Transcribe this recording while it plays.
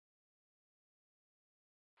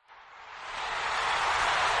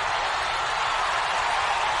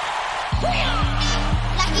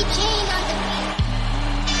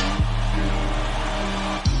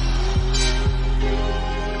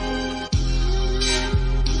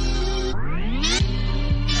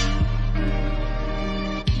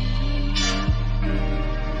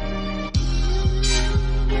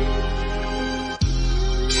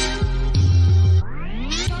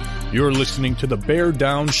You're listening to the Bear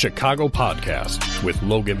Down Chicago podcast with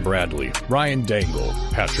Logan Bradley, Ryan Dangle,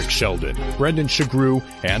 Patrick Sheldon, Brendan Shagrew,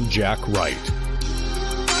 and Jack Wright.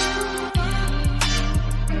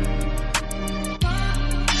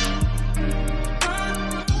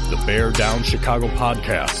 The Bear Down Chicago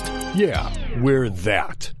podcast. Yeah, we're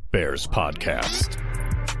that Bears podcast.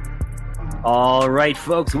 All right,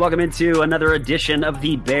 folks, welcome into another edition of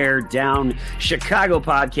the Bear Down Chicago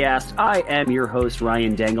podcast. I am your host,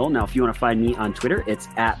 Ryan Dangle. Now, if you want to find me on Twitter, it's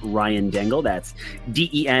at Ryan Dangle. That's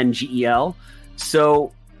Dengel.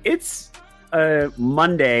 So it's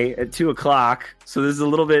Monday at 2 o'clock. So this is a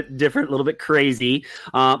little bit different, a little bit crazy.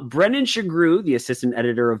 Brendan Shagrew, the assistant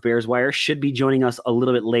editor of Bears Wire, should be joining us a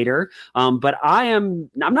little bit later. But I'm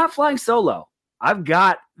not flying solo. I've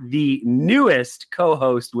got the newest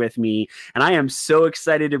co-host with me, and I am so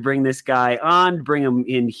excited to bring this guy on, bring him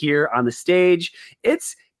in here on the stage.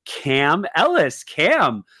 It's Cam Ellis.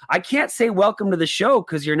 Cam, I can't say welcome to the show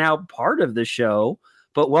because you're now part of the show,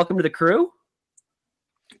 but welcome to the crew.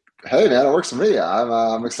 Hey man, it works for me.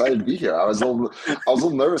 I'm excited to be here. I was a little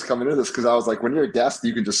nervous coming into this because I was like, when you're a guest,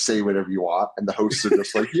 you can just say whatever you want, and the hosts are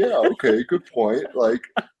just like, yeah, okay, good point, like,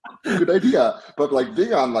 good idea. But like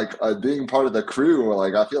being on being part of the crew,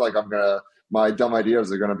 like I feel like my dumb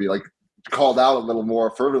ideas are gonna be like called out a little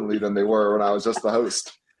more fervently than they were when I was just the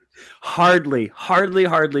host. Hardly.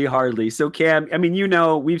 So Cam, I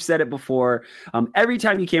mean, we've said it before. Every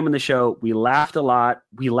time you came on the show, we laughed a lot.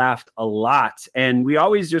 And we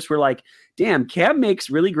always just were like, damn, Cam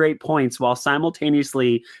makes really great points while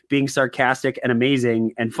simultaneously being sarcastic and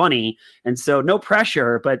amazing and funny. And so no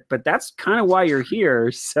pressure, but that's kind of why you're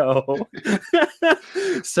here. So,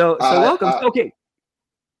 welcome. Okay.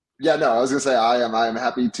 Yeah, no, I was gonna say I am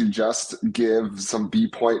happy to just give some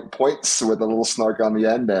points with a little snark on the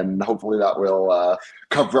end, and hopefully that will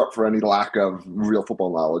cover up for any lack of real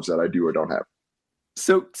football knowledge that I do or don't have.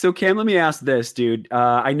 So Cam, let me ask this, dude.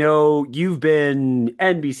 I know you've been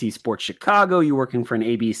NBC Sports Chicago. You're working for an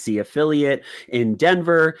ABC affiliate in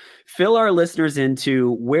Denver. Fill our listeners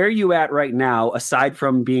into where you at right now, aside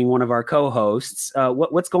from being one of our co-hosts.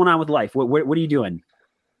 What's going on with life? What are you doing?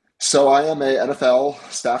 So I am a NFL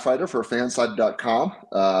staff writer for fanside.com.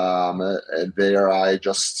 There I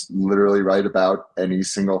just literally write about any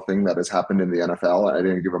single thing that has happened in the NFL at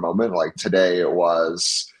any given moment. Like today it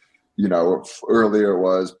was, earlier it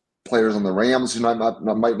was players on the Rams who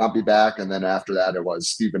might not be back. And then after that, it was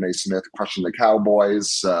Stephen A. Smith crushing the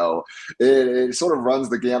Cowboys. So it sort of runs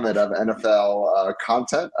the gamut of NFL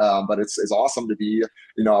content. But it's awesome to be,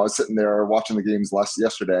 I was sitting there watching the games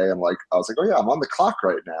yesterday, and I was like, oh yeah, I'm on the clock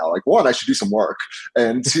right now. Like, one, I should do some work.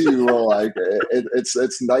 And two,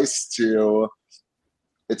 it's nice to,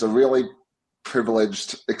 it's a really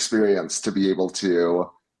privileged experience to be able to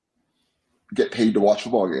get paid to watch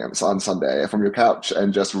football games on Sunday from your couch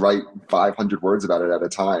and just write 500 words about it at a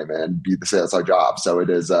time and that's our job. So it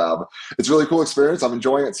is, it's a really cool experience. I'm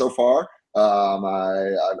enjoying it so far.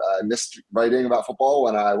 I missed writing about football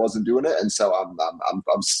when I wasn't doing it. And so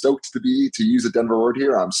I'm stoked to use a Denver word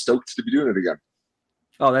here. I'm stoked to be doing it again.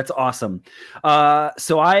 Oh, that's awesome.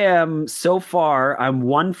 So I am so far, I'm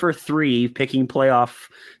 1 for 3 picking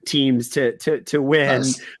playoff teams to win.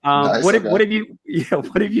 Nice. What have you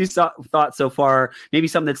thought so far? Maybe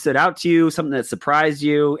something that stood out to you, something that surprised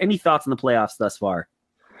you. Any thoughts on the playoffs thus far?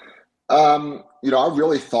 I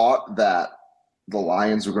really thought that the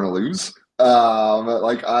Lions were going to lose.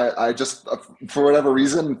 I just, for whatever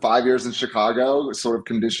reason, 5 years in Chicago sort of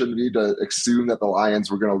conditioned me to assume that the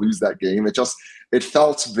Lions were going to lose that game. It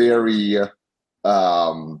felt very, it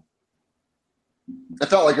felt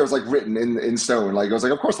like it was written in stone. It was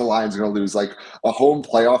of course the Lions are going to lose a home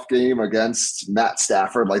playoff game against Matt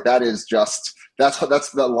Stafford. That is just, that's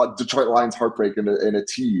the Detroit Lions heartbreak in a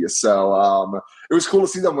T. So it was cool to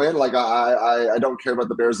see them win. I don't care about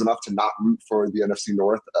the Bears enough to not root for the NFC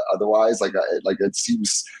North. Otherwise, it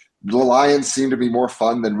seems the Lions seem to be more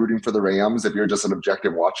fun than rooting for the Rams if you're just an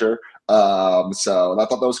objective watcher. So I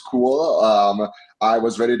thought that was cool. I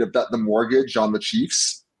was ready to bet the mortgage on the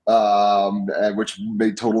Chiefs, and which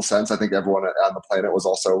made total sense. I think everyone on the planet was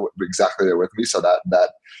also exactly there with me. So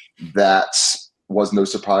that was no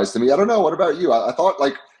surprise to me. I don't know. What about you? I thought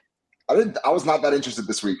I was not that interested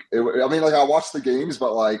this week. I watched the games,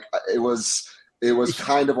 but it was it was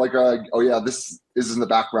kind of like this is in the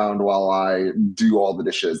background while I do all the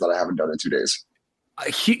dishes that I haven't done in 2 days.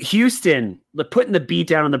 Houston, putting the beat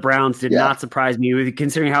down on the Browns did not surprise me,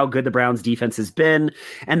 considering how good the Browns defense has been.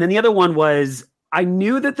 And then the other one was, I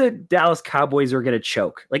knew that the Dallas Cowboys were going to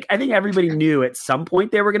choke. Like, I think everybody knew at some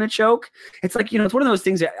point they were going to choke. It's like, it's one of those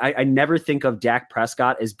things that I never think of Dak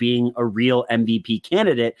Prescott as being a real MVP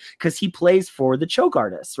candidate, because he plays for the choke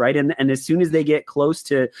artists, right? And as soon as they get close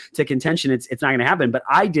to contention, it's not going to happen. But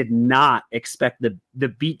I did not expect the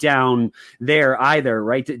beat down there either,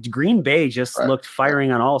 right? Green Bay just looked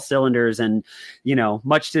firing on all cylinders, and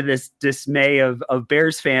much to this dismay of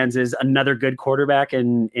Bears fans, is another good quarterback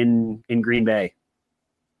in Green Bay.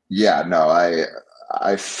 Yeah, no,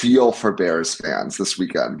 I feel for Bears fans this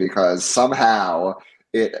weekend, because somehow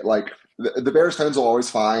the Bears fans will always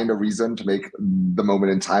find a reason to make the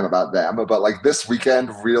moment in time about them. But like this weekend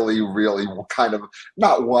really, really kind of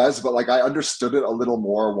I understood it a little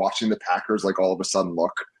more watching the Packers all of a sudden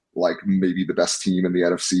look like maybe the best team in the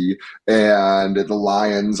NFC, and the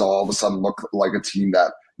Lions all of a sudden look like a team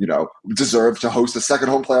that deserve to host a second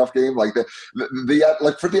home playoff game. Like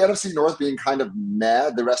for the NFC North being kind of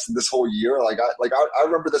mad the rest of this whole year. I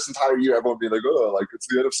remember this entire year, everyone being like, oh, it's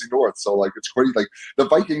the NFC North. So it's crazy. The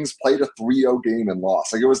Vikings played a 3-0 game and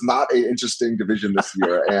lost. It was not an interesting division this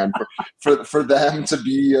year. And for them to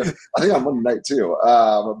be, I think on Monday night too,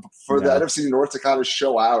 the NFC North to kind of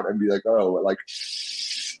show out and be like, oh,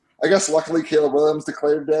 I guess luckily Caleb Williams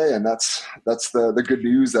declared today, and that's the good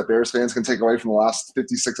news that Bears fans can take away from the last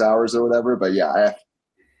 56 hours or whatever. But yeah,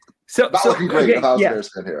 looking great if I was a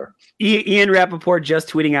Bears fan here. Ian Rappaport just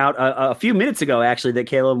tweeting out a few minutes ago, actually, that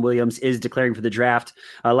Caleb Williams is declaring for the draft.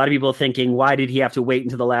 A lot of people thinking, why did he have to wait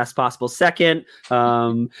until the last possible second?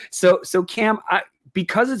 So Cam,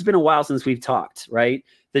 because it's been a while since we've talked, right?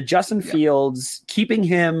 The Justin Fields, keeping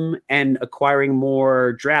him and acquiring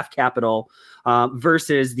more draft capital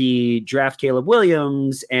versus the draft Caleb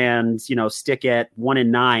Williams and stick at 1 and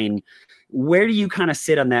 9. Where do you kind of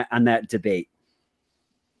sit on that debate?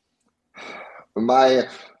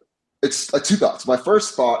 It's two thoughts. My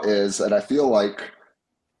first thought is, and I feel like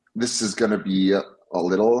this is going to be a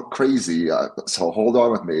little crazy, so hold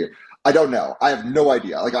on with me. I don't know. I have no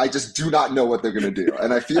idea. I just do not know what they're going to do.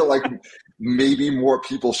 And I feel like maybe more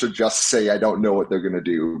people should just say, I don't know what they're going to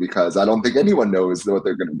do, because I don't think anyone knows what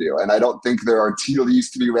they're going to do. And I don't think there are tea leaves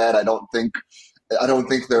to be read. I don't think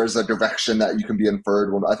there's a direction that you can be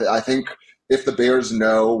inferred. I think if the Bears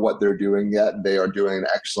know what they're doing yet, they are doing an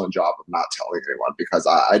excellent job of not telling anyone, because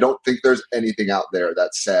I don't think there's anything out there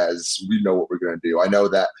that says we know what we're going to do. I know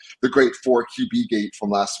that the great 4 QB gate from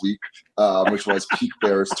last week, which was Peak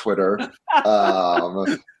Bears Twitter.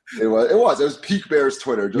 It was Peak Bears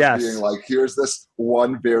Twitter being like, here's this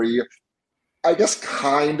one very, I guess,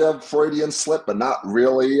 kind of Freudian slip, but not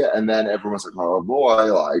really. And then everyone's like, oh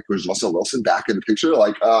boy, was Russell Wilson back in the picture?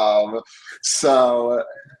 So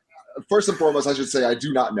first and foremost, I should say I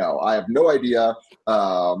do not know. I have no idea.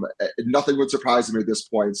 Nothing would surprise me at this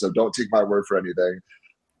point, so don't take my word for anything.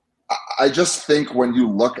 I just think when you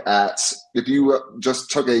look at, if you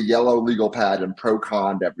just took a yellow legal pad and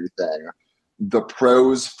pro-conned everything, the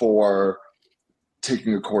pros for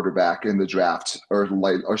taking a quarterback in the draft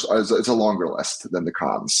it's a longer list than the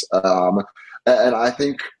cons. And I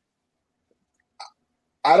think,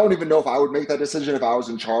 I don't even know if I would make that decision if I was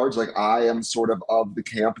in charge. I am sort of the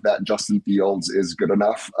camp that Justin Fields is good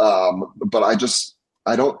enough. But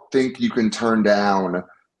I don't think you can turn down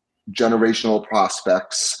generational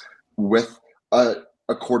prospects with a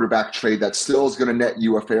quarterback trade that still is going to net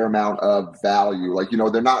you a fair amount of value.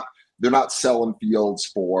 They're not selling Fields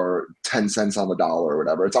for 10 cents on the dollar or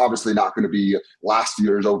whatever. It's obviously not going to be last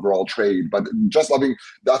year's overall trade, but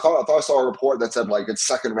I thought I saw a report that said it's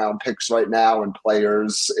second round picks right now and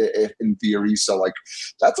players in theory. So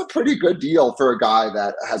that's a pretty good deal for a guy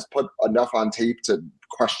that has put enough on tape to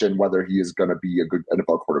question whether he is going to be a good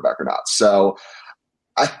NFL quarterback or not. So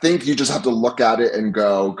I think you just have to look at it and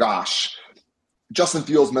go, gosh, Justin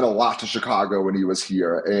Fields meant a lot to Chicago when he was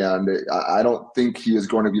here, and I don't think he is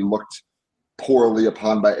going to be looked poorly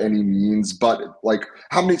upon by any means. But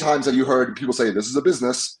how many times have you heard people say, this is a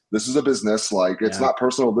business, it's not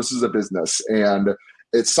personal, this is a business. And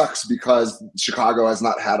it sucks because Chicago has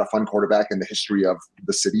not had a fun quarterback in the history of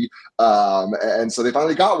the city. And so they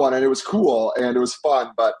finally got one, and it was cool and it was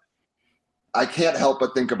fun, but I can't help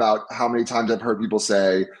but think about how many times I've heard people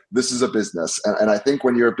say, this is a business. And I think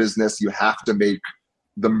when you're a business, you have to make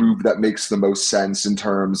the move that makes the most sense in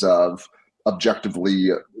terms of objectively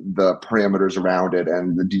the parameters around it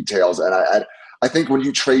and the details. And I think when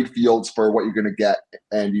you trade Fields for what you're going to get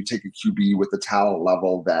and you take a QB with the talent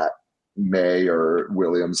level that May or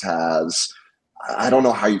Williams has. I don't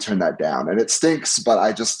know how you turn that down. And it stinks, but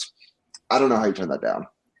I don't know how you turn that down.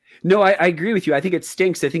 No, I agree with you. I think it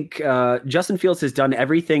stinks. I think Justin Fields has done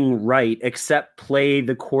everything right except play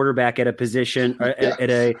the quarterback at a position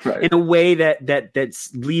in a way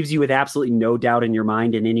that leaves you with absolutely no doubt in your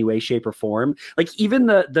mind in any way, shape, or form. Like even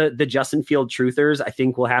the Justin Field truthers, I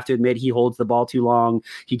think will have to admit he holds the ball too long.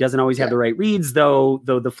 He doesn't always have the right reads, though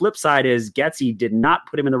the flip side is Getsy did not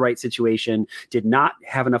put him in the right situation, did not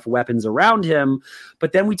have enough weapons around him.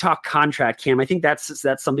 But then we talk contract, Cam. I think that's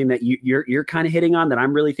something that you're kind of hitting on that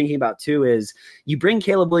I'm really thinking about too, is you bring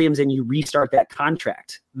Caleb Williams and you restart that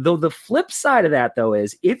contract. Though the flip side of that, though,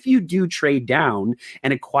 is if you do trade down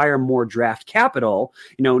and acquire more draft capital,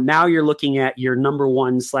 now you're looking at your number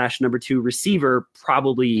 1/number 2 receiver,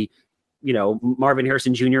 probably, Marvin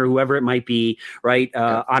Harrison Jr., whoever it might be, right?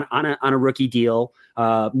 On a rookie deal,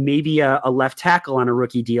 maybe a left tackle on a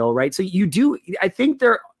rookie deal, right? So I think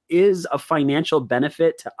there is a financial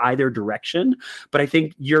benefit to either direction, but I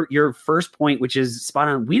think your first point, which is spot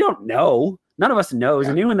on, we don't know. None of us knows.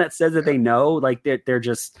 And anyone that says that they know, like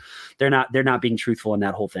they're not being truthful in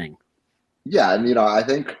that whole thing. Yeah, and I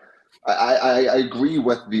think I agree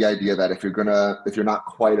with the idea that if you're not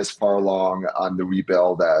quite as far along on the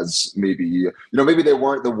rebuild as maybe they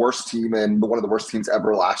weren't the worst team and one of the worst teams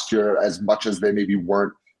ever last year, as much as they maybe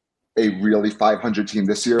weren't a really 500 team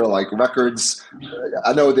this year. Like records,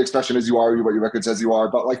 I know the expression is you are what your record says you are,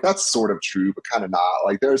 but like that's sort of true, but kind of not.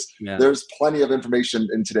 Like there's plenty of information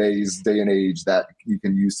in today's day and age that you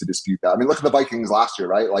can use to dispute that. I mean, look at the Vikings last year,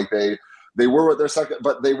 right? Like they were at their second,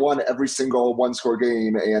 but they won every single one-score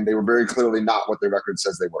game, and they were very clearly not what their record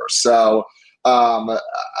says they were. So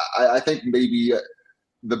I think maybe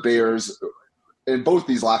the Bears in both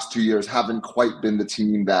these last 2 years haven't quite been the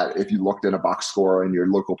team that if you looked in a box score in your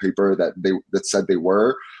local paper that said they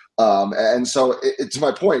were. And so to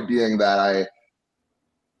my point being that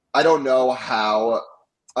I don't know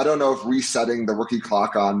if resetting the rookie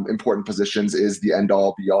clock on important positions is the end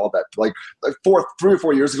all be all. That like 3 or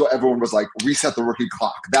 4 years ago, everyone was like, reset the rookie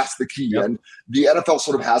clock. That's the key. Yep. And the NFL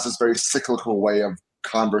sort of has this very cyclical way of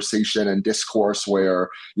conversation and discourse where,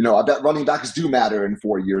 I bet running backs do matter in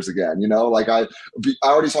 4 years again. Like I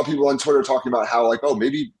already saw people on Twitter talking about how like, oh,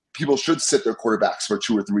 maybe people should sit their quarterbacks for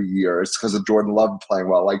 2 or 3 years because of Jordan Love playing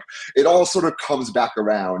well. Like it all sort of comes back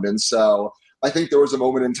around. And so I think there was a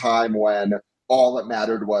moment in time when all that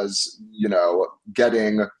mattered was,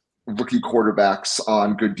 getting rookie quarterbacks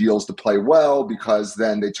on good deals to play well, because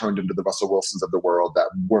then they turned into the Russell Wilsons of the world that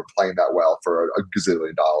weren't playing that well for a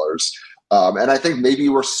gazillion dollars. And I think maybe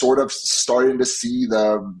we're sort of starting to see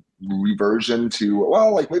the reversion to,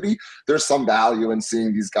 well, like maybe there's some value in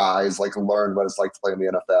seeing these guys like learn what it's like to play in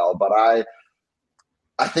the NFL. But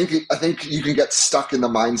I think you can get stuck in the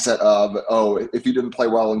mindset of, oh, if you didn't play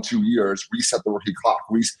well in 2 years, reset the rookie clock.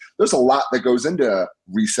 There's a lot that goes into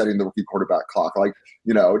resetting the rookie quarterback clock. Like,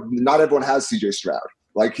 not everyone has CJ Stroud.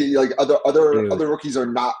 Like other rookies are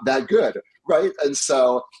not that good, right? And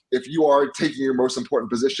so if you are taking your most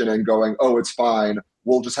important position and going, oh, it's fine,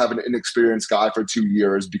 we'll just have an inexperienced guy for 2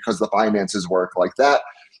 years because the finances work like that,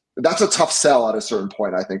 that's a tough sell at a certain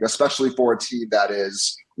point, I think, especially for a team that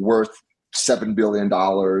is worth $7 billion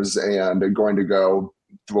and going to go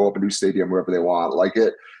throw up a new stadium wherever they want. Like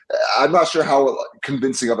it, I'm not sure how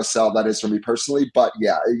convincing of a sell that is for me personally, but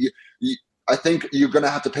yeah, I think you're going to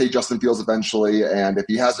have to pay Justin Fields eventually, and if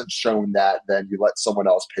he hasn't shown that, then you let someone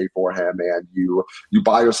else pay for him, and you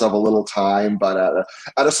buy yourself a little time. But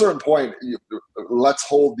at a certain point, let's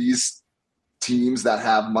hold these teams that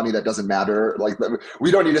have money that doesn't matter. Like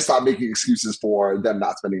we don't need to stop making excuses for them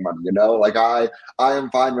not spending money. Like I am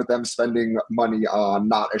fine with them spending money on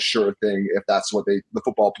not a sure thing if that's what the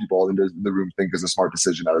football people in the room think is a smart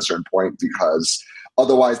decision at a certain point, because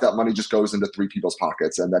otherwise that money just goes into 3 people's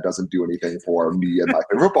pockets, and that doesn't do anything for me and my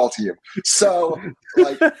favorite football team. So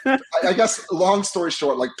like, I guess long story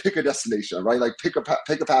short, like pick a destination, right? Like pick a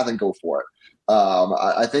path and go for it.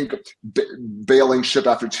 I think bailing ship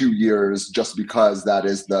after 2 years just because that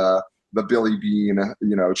is the Billy Bean,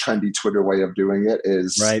 trendy Twitter way of doing it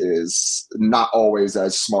is not always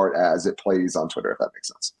as smart as it plays on Twitter, if that makes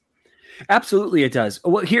sense. Absolutely, it does.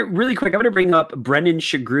 Well, here, really quick, I'm going to bring up Brendan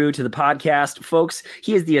Shagru to the podcast. Folks,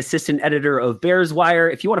 he is the assistant editor of Bears Wire.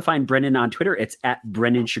 If you want to find Brendan on Twitter, it's at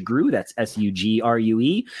Brendan Shagru. That's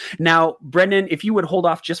Sugrue. Now, Brendan, if you would hold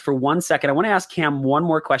off just for 1 second, I want to ask Cam one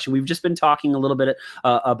more question. We've just been talking a little bit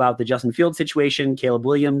about the Justin Fields situation, Caleb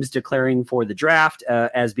Williams declaring for the draft,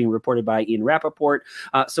 as being reported by Ian Rappaport.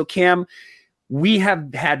 So, Cam, we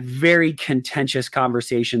have had very contentious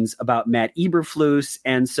conversations about Matt Eberflus,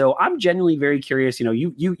 and so I'm genuinely very curious. You know,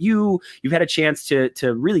 you've had a chance to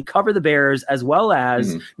really cover the Bears as well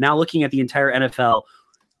as now looking at the entire NFL.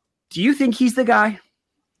 Do you think he's the guy?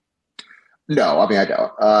 No, I mean, I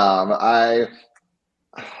don't.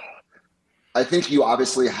 I think you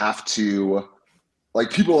obviously have to, like,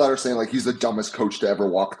 people that are saying like he's the dumbest coach to ever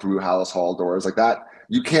walk through Hallis Hall doors like that.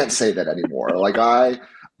 You can't say that anymore. Like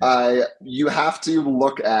you have to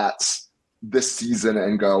look at this season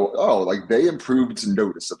and go, oh, like they improved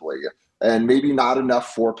noticeably, and maybe not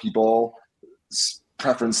enough for people's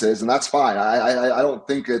preferences, and that's fine. I don't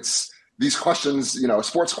think it's these questions. You know,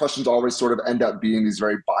 sports questions always sort of end up being these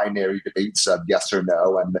very binary debates of yes or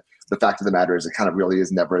no, and the fact of the matter is it kind of really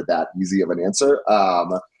is never that easy of an answer.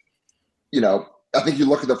 You know, I think you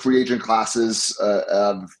look at the free agent classes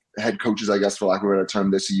of head coaches, I guess, for lack of a better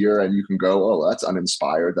term, this year, and you can go, oh, that's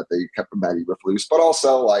uninspired that they kept Matt Eberflus. But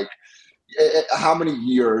also, like, how many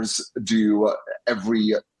years do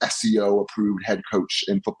every SEO-approved head coach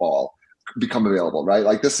in football become available, right?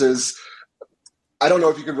 Like, this is – I don't know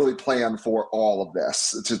if you can really plan for all of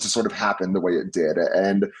this to sort of happen the way it did.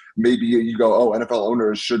 And maybe you go, oh, NFL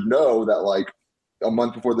owners should know that, like, a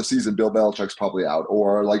month before the season, Bill Belichick's probably out.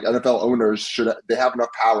 Or, like, NFL owners they have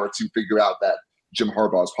enough power to figure out that Jim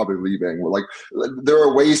Harbaugh is probably leaving. Like, there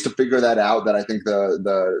are ways to figure that out that I think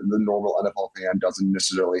the normal NFL fan doesn't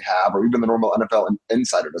necessarily have, or even the normal NFL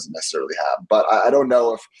insider doesn't necessarily have. But I don't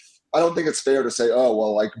know if I don't think it's fair to say, oh,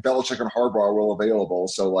 well, like Belichick and Harbaugh are well available,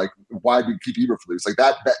 so like why do we keep Eberflus? Like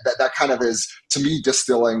that kind of is, to me,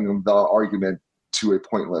 distilling the argument to a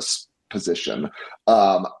pointless position.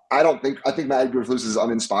 I think Matt Eberflus is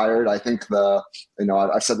uninspired. I think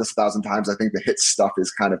I've said this 1,000 times. I think the hit stuff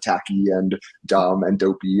is kind of tacky and dumb and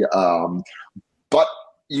dopey. But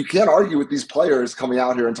you can't argue with these players coming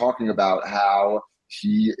out here and talking about how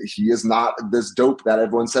he is not this dope that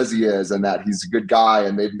everyone says he is, and that he's a good guy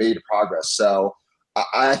and they've made progress. So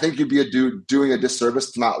I think you'd be doing a disservice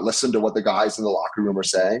to not listen to what the guys in the locker room are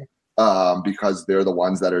saying, because they're the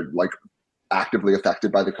ones that are like actively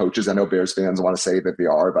affected by the coaches. I know Bears fans want to say that they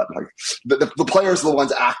are, but like the players are the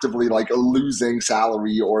ones actively like losing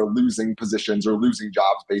salary or losing positions or losing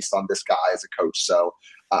jobs based on this guy as a coach. So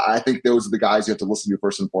I think those are the guys you have to listen to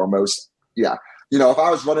first and foremost. Yeah. You know, if I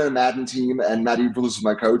was running a Madden team and Matt Eberflus was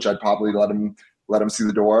my coach, I'd probably let him see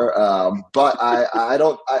the door. But I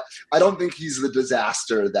don't think he's the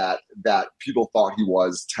disaster that people thought he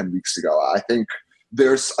was 10 weeks ago. I think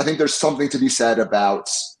there's something to be said about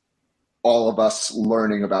all of us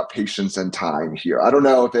learning about patience and time here. I don't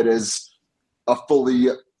know if it is a fully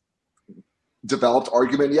developed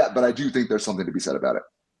argument yet, but I do think there's something to be said about it.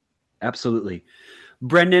 Absolutely.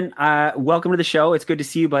 Brendan, welcome to the show. It's good to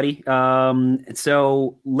see you, buddy.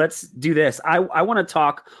 So let's do this. I want to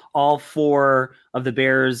talk all four of the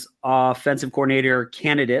Bears offensive coordinator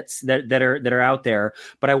candidates that are out there,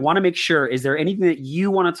 but I want to make sure, is there anything that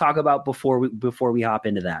you want to talk about before we hop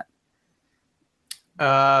into that?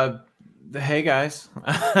 Hey guys,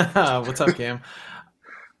 what's up, Cam?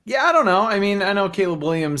 Yeah, I don't know. I mean, I know Caleb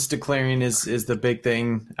Williams declaring is the big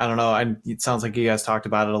thing. I don't know. It sounds like you guys talked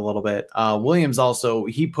about it a little bit. Williams also,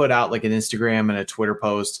 he put out like an Instagram and a Twitter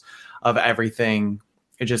post of everything.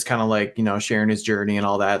 It just kind of like, you know, sharing his journey and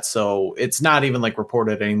all that. So it's not even like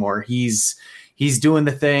reported anymore. He's doing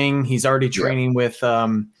the thing. He's already training with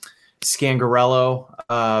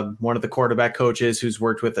Scangarello, one of the quarterback coaches who's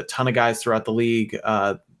worked with a ton of guys throughout the league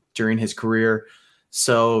during his career.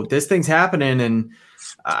 So this thing's happening, and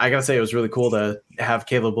I gotta say it was really cool to have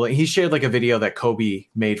Caleb. He shared like a video that Kobe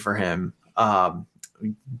made for him. Before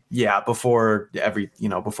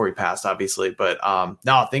he passed, obviously. But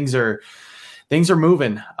no, things are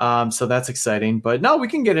moving. So that's exciting. But no, we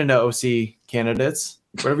can get into OC candidates.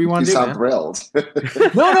 Whatever you want to do. You sound thrilled.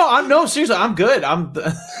 No, seriously, I'm good. I'm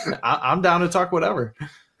down to talk whatever.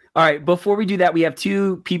 All right, before we do that, we have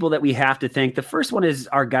two people that we have to thank. The first one is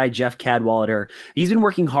our guy, Jeff Cadwallader. He's been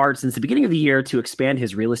working hard since the beginning of the year to expand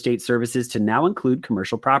his real estate services to now include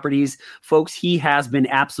commercial properties. Folks, he has been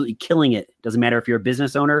absolutely killing it. Doesn't matter if you're a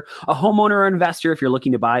business owner, a homeowner, or investor, if you're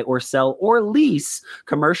looking to buy or sell or lease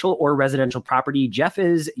commercial or residential property, Jeff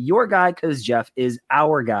is your guy because Jeff is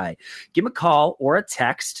our guy. Give him a call or a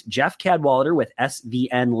text. Jeff Cadwallader with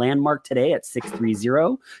SVN Landmark today at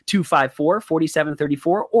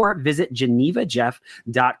 630-254-4734 or visit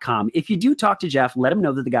GenevaJeff.com. If you do talk to Jeff, let him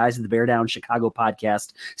know that the guys at the Bear Down Chicago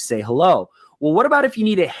podcast say hello. Well, what about if you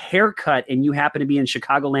need a haircut and you happen to be in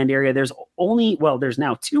Chicagoland area? There's there's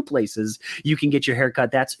now 2 places you can get your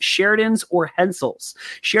haircut. That's Sheridan's or Hensel's.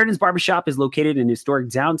 Sheridan's Barbershop is located in historic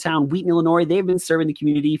downtown Wheaton, Illinois. They've been serving the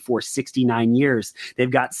community for 69 years.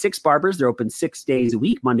 They've got 6 barbers. They're open 6 days a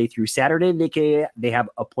week, Monday through Saturday. They have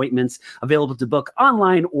appointments available to book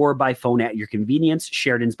online or by phone at your convenience.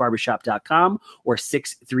 Sheridan'sBarbershop.com or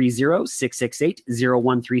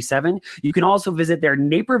 630-668-0137. You can also visit their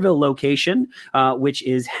Naperville location, which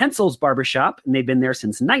is Hensel's Barbershop, and they've been there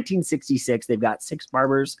since 1966. They've got 6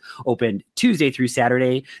 barbers open Tuesday through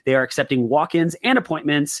Saturday. They are accepting walk-ins and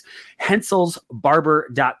appointments.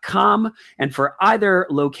 HenselsBarber.com. And for either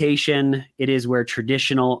location, it is where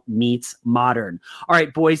traditional meets modern. All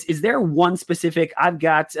right, boys, is there one specific? I've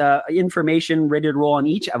got information ready to roll on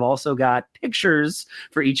each. I've also got pictures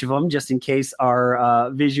for each of them, just in case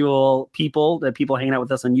our visual people, the people hanging out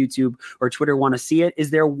with us on YouTube or Twitter, want to see it.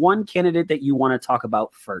 Is there one candidate that you want to talk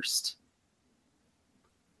about first?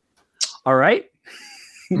 All right.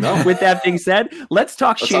 No. With that being said, let's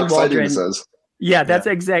talk That's Shane Waldron. Yeah, that's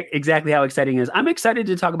exactly how exciting it is. I'm excited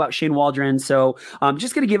to talk about Shane Waldron. So I'm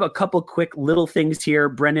just going to give a couple quick little things here.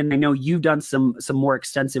 Brendan, I know you've done some more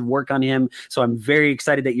extensive work on him. So I'm very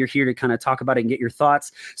excited that you're here to kind of talk about it and get your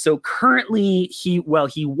thoughts. So currently he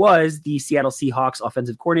was the Seattle Seahawks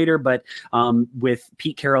offensive coordinator, but with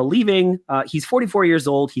Pete Carroll leaving, he's 44 years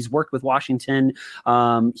old. He's worked with Washington.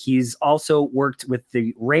 He's also worked with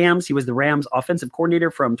the Rams. He was the Rams offensive coordinator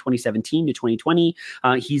from 2017 to 2020.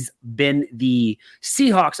 He's been the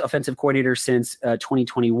Seahawks offensive coordinator since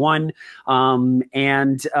 2021. The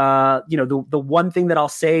one thing that I'll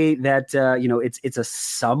say that, it's a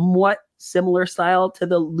somewhat similar style to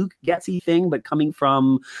the Luke Getsy thing, but coming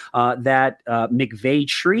from that McVay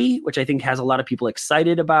tree, which I think has a lot of people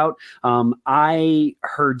excited about. I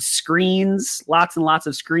heard screens, lots and lots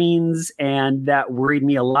of screens, and that worried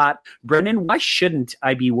me a lot. Brendan, why shouldn't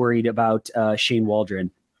I be worried about Shane Waldron?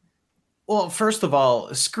 Well, first of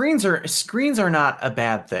all, screens are not a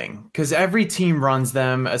bad thing because every team runs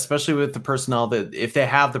them, especially with the personnel that if they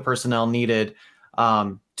have the personnel needed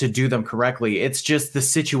to do them correctly. It's just the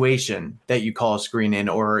situation that you call a screen in,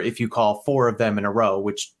 or if you call 4 of them in a row,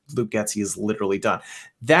 which Luke Getsy has literally done.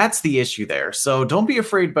 That's the issue there. So don't be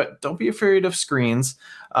afraid of screens.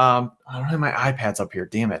 I don't have my iPads up here.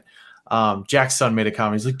 Damn it. Jack's son made a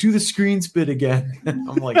comment. He's like, do the screens bit again.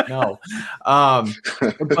 I'm like, no.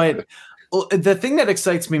 But the thing that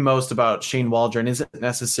excites me most about Shane Waldron isn't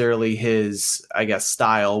necessarily his, I guess,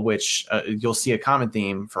 style, which you'll see a common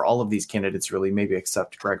theme for all of these candidates, really, maybe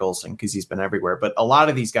except Greg Olsen because he's been everywhere. But a lot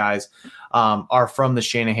of these guys are from the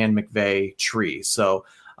Shanahan-McVay tree. So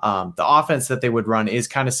the offense that they would run is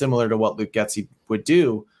kind of similar to what Luke Getsy would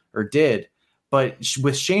do or did. But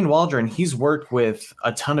with Shane Waldron, he's worked with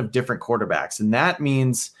a ton of different quarterbacks. And that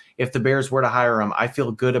means if the Bears were to hire him, I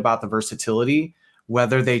feel good about the versatility.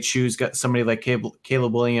 Whether they choose somebody like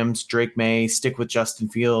Caleb Williams, Drake May, stick with Justin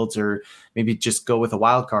Fields, or maybe just go with a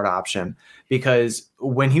wild card option. Because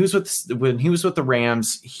when he was with the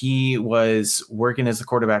Rams, he was working as the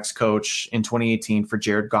quarterback's coach in 2018 for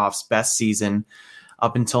Jared Goff's best season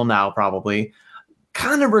up until now, probably.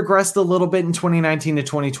 Kind of regressed a little bit in 2019 to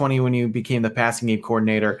 2020 when he became the passing game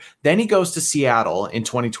coordinator. Then he goes to Seattle in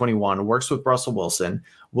 2021, works with Russell Wilson.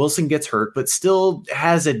 Wilson gets hurt, but still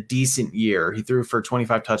has a decent year. He threw for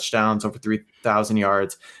 25 touchdowns, over 3,000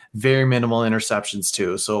 yards, very minimal interceptions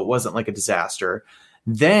too. So it wasn't like a disaster.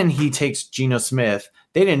 Then he takes Geno Smith.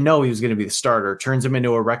 They didn't know he was going to be the starter, turns him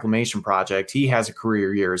into a reclamation project. He has a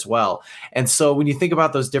career year as well. And so when you think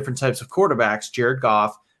about those different types of quarterbacks, Jared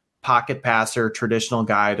Goff, pocket passer, traditional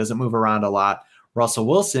guy, doesn't move around a lot. Russell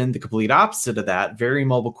Wilson, the complete opposite of that, very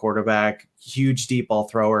mobile quarterback, huge deep ball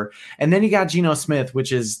thrower. And then you got Geno Smith,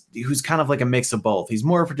 who's kind of like a mix of both. He's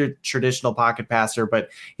more of a traditional pocket passer, but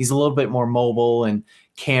he's a little bit more mobile and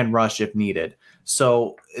can rush if needed.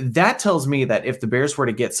 So that tells me that if the Bears were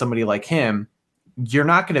to get somebody like him, you're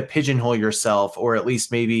not going to pigeonhole yourself, or at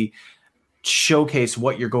least maybe showcase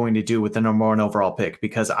what you're going to do with the number 1 overall pick,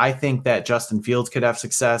 because I think that Justin Fields could have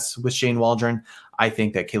success with Shane Waldron. I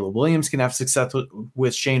think that Caleb Williams can have success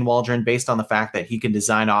with Shane Waldron based on the fact that he can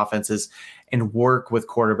design offenses and work with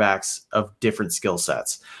quarterbacks of different skill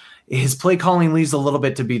sets. His play calling leaves a little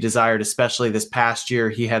bit to be desired, especially this past year.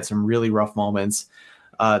 He had some really rough moments.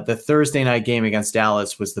 The Thursday night game against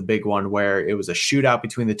Dallas was the big one where it was a shootout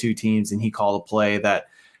between the two teams, and he called a play that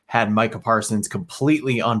had Micah Parsons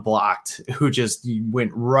completely unblocked, who just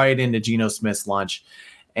went right into Geno Smith's lunch,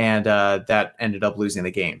 and that ended up losing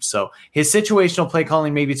the game. So his situational play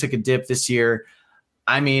calling maybe took a dip this year.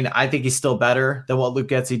 I mean, I think he's still better than what Luke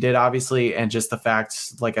Getsy did, obviously, and just the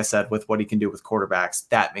fact, like I said, with what he can do with quarterbacks,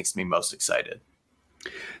 that makes me most excited.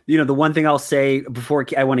 The one thing I'll say before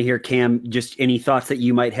I want to hear Cam, just any thoughts that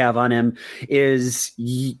you might have on him is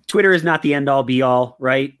Twitter is not the end all be all,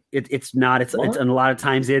 right? It's not. It's and a lot of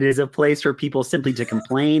times it is a place for people simply to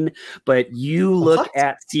complain. But you look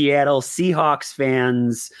at Seattle Seahawks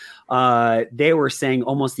fans, they were saying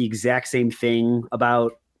almost the exact same thing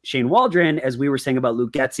about Shane Waldron as we were saying about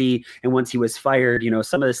Luke Getsy. And once he was fired,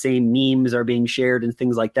 some of the same memes are being shared and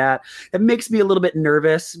things like that. It makes me a little bit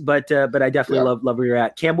nervous, but I definitely love where you're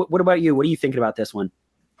at. Cam, what about you? What are you thinking about this one?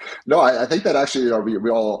 No, I think that actually we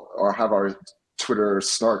all have our Twitter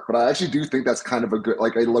snark, but I actually do think that's kind of a good,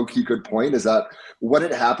 like a low-key good point, is that when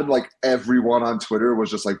it happened, like everyone on Twitter was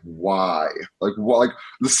just like, why? Like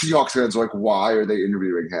the Seahawks fans are like, why are they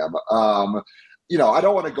interviewing him? I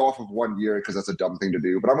don't want to go off of 1 year because that's a dumb thing to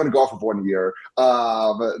do, but I'm going to go off of 1 year.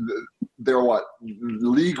 They're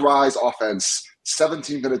league-rise offense,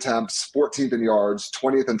 17th in attempts, 14th in yards,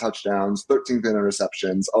 20th in touchdowns, 13th in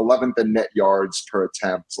interceptions, 11th in net yards per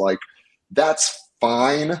attempt. Like, that's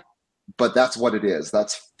fine, but that's what it is.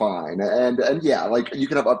 That's fine. And yeah, like you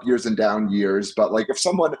can have up years and down years, but like if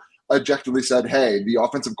someone objectively said, hey, the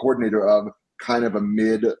offensive coordinator of kind of a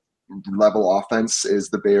mid-level offense is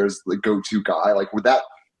the Bears' go-to guy, like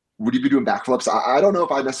would you be doing backflips? I don't know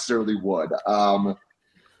if I necessarily would. It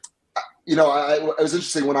was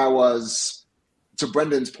interesting when I was, to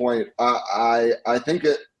Brendan's point, I think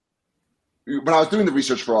when I was doing the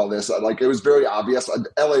research for all this, like it was very obvious.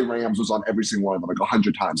 LA Rams was on every single one of them, like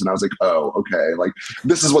 100 times, and I was like, "Oh, okay, like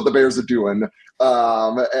this is what the Bears are doing."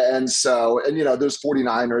 There's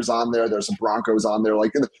 49ers on there. There's some Broncos on there.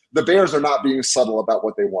 Like the Bears are not being subtle about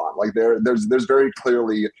what they want. Like there's very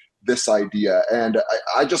clearly this idea, and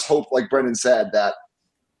I just hope, like Brendan said, that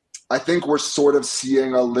I think we're sort of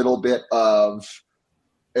seeing a little bit of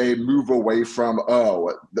a move away from,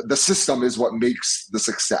 the system is what makes the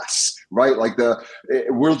success, right? Like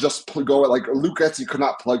we'll just go like Luke Getsy could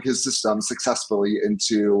not plug his system successfully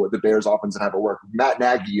into the Bears offense and have it work. Matt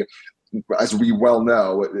Nagy, as we well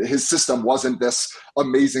know, his system wasn't this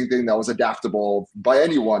amazing thing that was adaptable by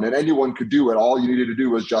anyone, and anyone could do it. All you needed to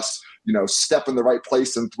do was just, step in the right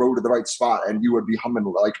place and throw to the right spot, and you would be humming.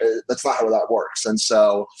 Like that's not how that works. And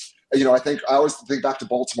so, I always think back to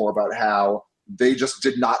Baltimore about how they just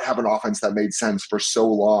did not have an offense that made sense for so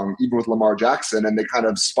long, even with Lamar Jackson, and they kind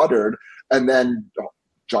of sputtered. And then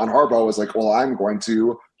John Harbaugh was like, well, I'm going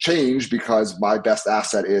to change because my best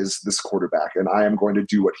asset is this quarterback, and I am going to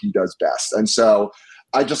do what he does best. And so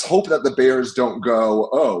I just hope that the Bears don't go,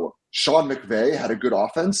 oh, Sean McVay had a good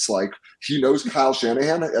offense. Like he knows Kyle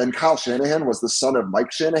Shanahan, and Kyle Shanahan was the son of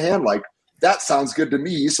Mike Shanahan. Like that sounds good to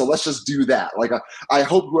me, so let's just do that. Like I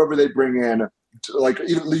hope whoever they bring in, like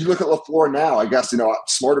you look at LaFleur now, I guess,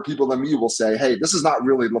 smarter people than me will say, hey, this is not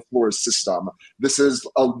really LaFleur's system. This is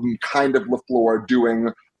a kind of LaFleur doing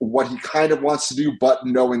what he kind of wants to do, but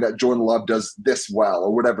knowing that Jordan Love does this well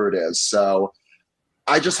or whatever it is. So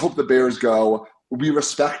I just hope the Bears go, we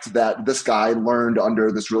respect that this guy learned under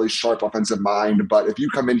this really sharp offensive mind, but if you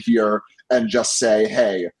come in here and just say,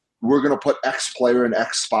 hey, we're going to put X player in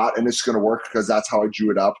X spot and it's going to work because that's how I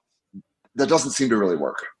drew it up, that doesn't seem to really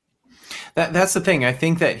work. That's the thing. I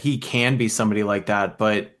think that he can be somebody like that,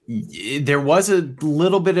 but there was a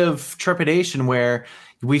little bit of trepidation where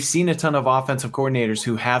we've seen a ton of offensive coordinators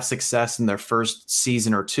who have success in their first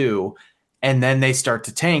season or two, and then they start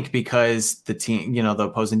to tank because the team, the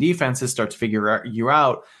opposing defenses start to figure you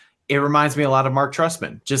out. It reminds me a lot of Mark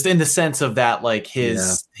Trestman, just in the sense of that, like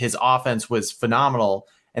his offense was phenomenal,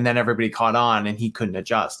 and then everybody caught on and he couldn't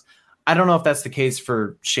adjust. I don't know if that's the case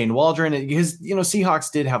for Shane Waldron, because,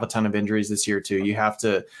 Seahawks did have a ton of injuries this year too. You have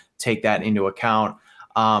to take that into account.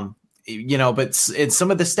 But it's some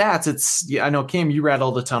of the stats, I know Cam, you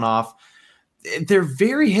rattled a ton off. They're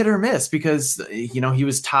very hit or miss because, he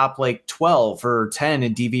was top like 12 or 10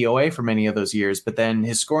 in DVOA for many of those years, but then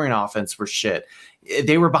his scoring offense was shit.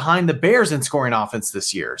 They were behind the Bears in scoring offense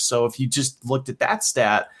this year. So if you just looked at that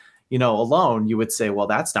stat, alone, you would say, well,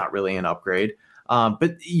 that's not really an upgrade.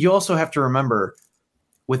 But you also have to remember,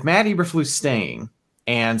 with Matt Eberflus staying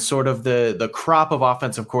and sort of the crop of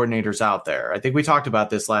offensive coordinators out there, I think we talked about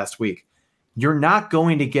this last week, you're not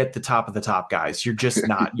going to get the top of the top guys. You're just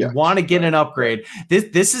not. You want to get an upgrade.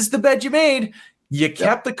 This is the bed you made. You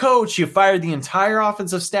kept the coach. You fired the entire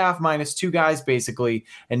offensive staff minus two guys, basically.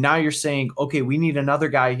 And now you're saying, okay, we need another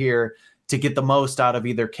guy here to get the most out of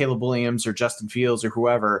either Caleb Williams or Justin Fields or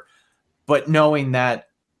whoever. But knowing that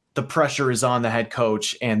the pressure is on the head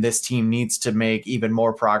coach and this team needs to make even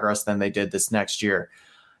more progress than they did this next year,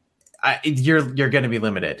 you're going to be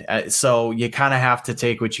limited. So you kind of have to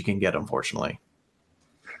take what you can get, unfortunately.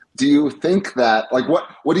 do you think that, like,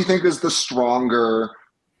 what do you think is the stronger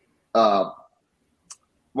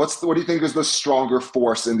what do you think is the stronger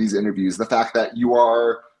force in these interviews? The fact that you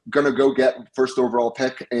are going to go get first overall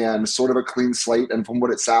pick and sort of a clean slate, and from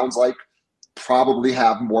what it sounds like, probably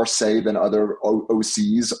have more say than other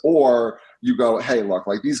OCs, or you go, hey, look,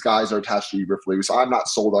 like, these guys are attached to Eberflus. I'm not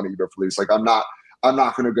sold on Eberflus. Like, I'm not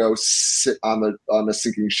going to go sit on the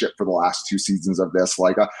sinking ship for the last 2 seasons of this.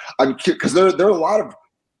 Like, because there are a lot of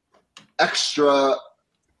extra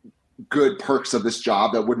good perks of this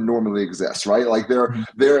job that wouldn't normally exist, right? Like,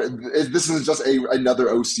 this is just another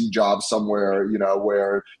OC job somewhere, you know,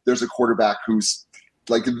 where there's a quarterback who's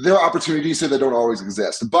like, there are opportunities here that don't always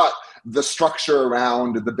exist, but the structure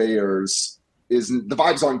around the Bears the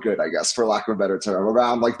vibes aren't good, I guess, for lack of a better term,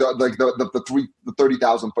 around like the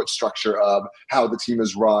 30,000 foot structure of how the team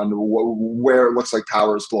is run, where it looks like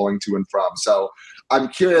power is flowing to and from. So I'm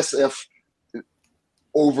curious if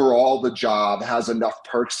overall the job has enough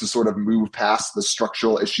perks to sort of move past the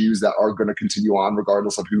structural issues that are going to continue on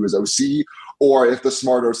regardless of who is OC, or if the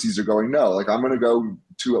smart OCs are going, no, like, I'm going to go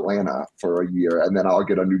to Atlanta for a year and then I'll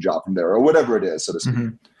get a new job from there, or whatever it is, so to speak.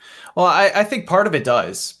 Mm-hmm. Well, I think part of it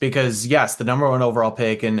does, because yes, the number 1 overall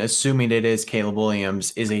pick, and assuming it is Caleb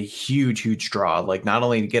Williams, is a huge, huge draw. Like, not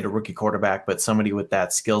only to get a rookie quarterback, but somebody with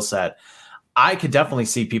that skill set. I could definitely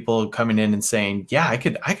see people coming in and saying, yeah, I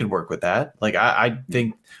could work with that. Like, I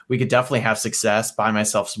think we could definitely have success, buy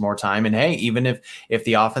myself some more time. And hey, even if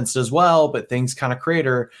the offense does well, but things kind of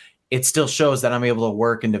crater, it still shows that I'm able to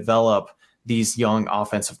work and develop these young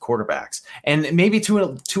offensive quarterbacks. And maybe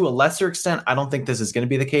to a lesser extent, I don't think this is going to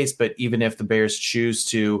be the case, but even if the Bears choose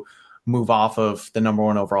to move off of the number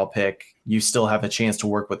 1 overall pick, you still have a chance to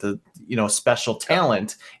work with a special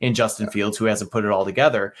talent in Justin Fields, who hasn't put it all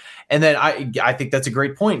together. And then I think that's a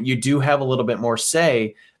great point. You do have a little bit more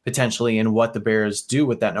say potentially in what the Bears do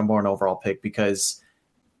with that number 1 overall pick, because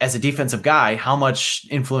as a defensive guy, how much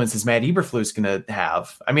influence is Matt Eberflus going to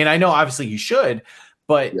have? I mean, I know obviously he should,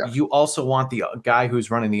 but you also want the guy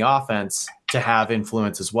who's running the offense to have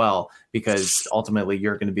influence as well, because ultimately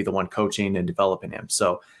you're going to be the one coaching and developing him.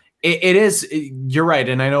 So it is, you're right.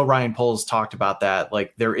 And I know Ryan Poles talked about that.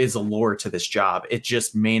 Like, there is a lure to this job. It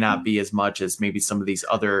just may not be as much as maybe some of these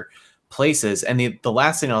other places. And the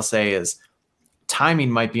last thing I'll say is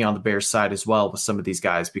timing might be on the Bears side as well with some of these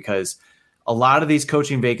guys, because a lot of these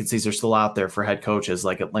coaching vacancies are still out there for head coaches,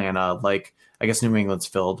 like Atlanta, like I guess New England's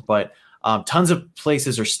filled, but tons of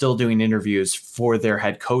places are still doing interviews for their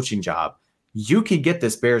head coaching job. You could get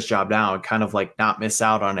this Bears job now and kind of like not miss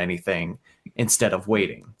out on anything instead of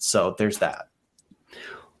waiting. So there's that.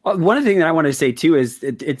 One thing that I want to say too is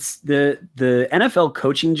it's the NFL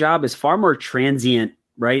coaching job is far more transient,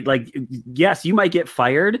 right? Like, yes, you might get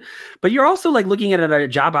fired, but you're also like looking at a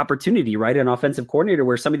job opportunity, right? An offensive coordinator,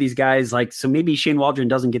 where some of these guys, like, so maybe Shane Waldron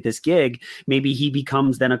doesn't get this gig. Maybe he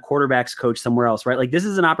becomes then a quarterback's coach somewhere else, right? Like, this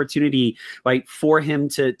is an opportunity, right, for him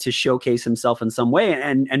to showcase himself in some way.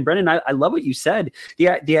 And Brendan, I love what you said. The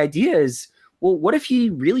idea is, well, what if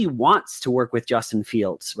he really wants to work with Justin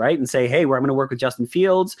Fields, right? And say, hey, I'm going to work with Justin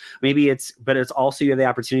Fields. But it's also, you have the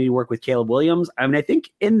opportunity to work with Caleb Williams. I mean, I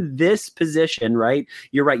think in this position, right,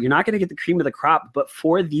 you're right. You're not going to get the cream of the crop, but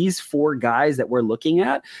for these 4 guys that we're looking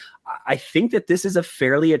at, I think that this is a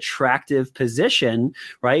fairly attractive position,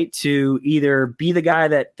 right? To either be the guy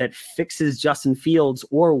that fixes Justin Fields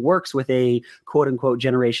or works with a quote unquote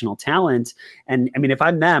generational talent. And I mean, if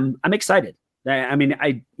I'm them, I'm excited. I mean,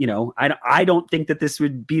 I don't think that this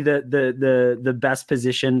would be the best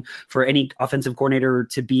position for any offensive coordinator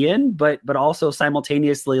to be in, but also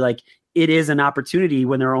simultaneously, like, it is an opportunity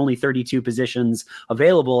when there are only 32 positions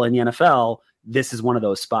available in the NFL. This is one of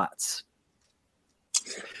those spots.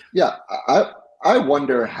 Yeah. I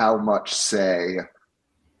wonder how much say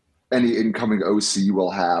any incoming OC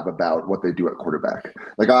will have about what they do at quarterback.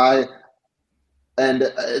 And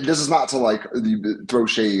this is not to like throw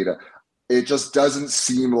shade. It just doesn't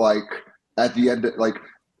seem like at the end, like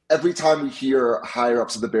every time we hear higher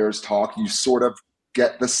ups of the Bears talk, you sort of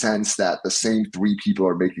get the sense that the same 3 people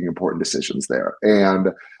are making important decisions there.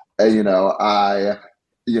 And,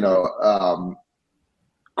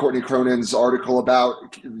 Courtney Cronin's article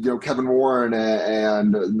about, Kevin Warren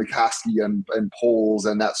and McCaskey and Poles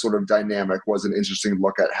and that sort of dynamic was an interesting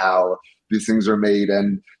look at how these things are made.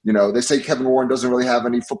 And, they say Kevin Warren doesn't really have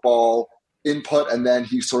any football input, and then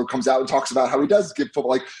he sort of comes out and talks about how he does give football.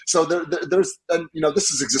 Like, so there's, and this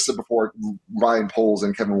has existed before Ryan Poles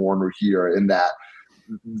and Kevin Warren were here, in that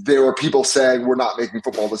there were people saying we're not making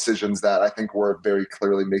football decisions that I think we're very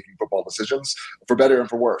clearly making football decisions, for better and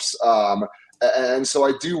for worse. And so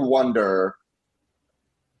I do wonder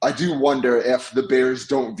I do wonder if the Bears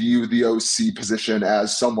don't view the OC position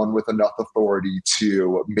as someone with enough authority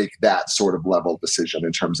to make that sort of level decision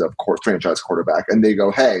in terms of franchise quarterback. And they go,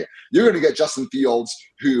 hey, you're going to get Justin Fields,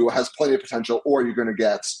 who has plenty of potential, or you're going to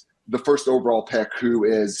get the first overall pick, who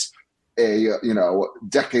is a,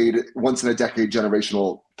 once in a decade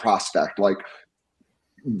generational prospect. Like,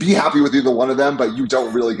 be happy with either one of them, but you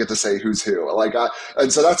don't really get to say who's who.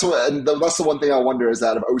 And so that's the one thing I wonder, is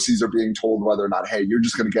that if OCs are being told whether or not, hey, you're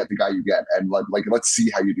just going to get the guy you get, and let's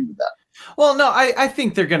see how you do with that. Well, no, I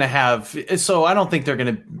think they're going to have. So I don't think they're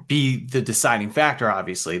going to be the deciding factor.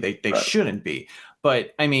 Obviously, they right. shouldn't be.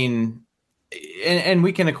 But I mean, and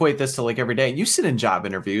we can equate this to like every day. You sit in job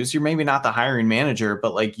interviews. You're maybe not the hiring manager,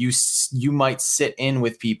 but like you might sit in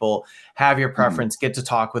with people, have your preference, get to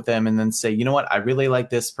talk with them, and then say, you know what, I really like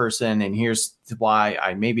this person, and here's why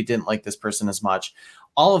I maybe didn't like this person as much.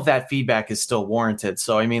 All of that feedback is still warranted.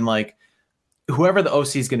 So I mean, like, whoever the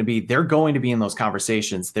OC is going to be, they're going to be in those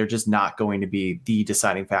conversations. They're just not going to be the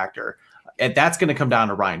deciding factor, and that's going to come down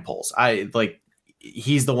to Ryan Poles.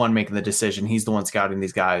 He's the one making the decision. He's the one scouting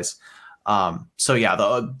these guys. So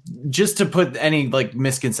yeah, just to put any like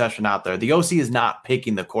misconception out there, the OC is not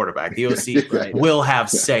picking the quarterback. The OC right. will have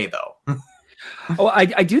say though. Oh, I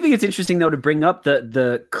do think it's interesting though to bring up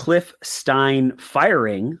the Cliff Stein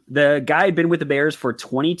firing. The guy had been with the Bears for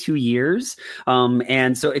 22 years.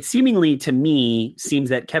 And so it seemingly to me seems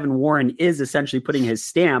that Kevin Warren is essentially putting his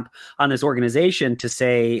stamp on this organization to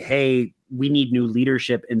say, hey, we need new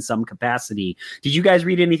leadership in some capacity. Did you guys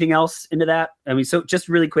read anything else into that? I mean, so just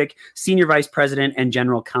really quick, senior vice president and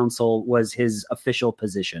general counsel was his official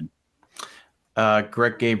position.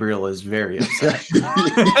 Greg Gabriel is very upset.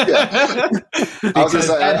 I was gonna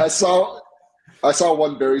say, I saw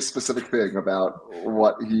one very specific thing about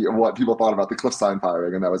what people thought about the Cliff Stein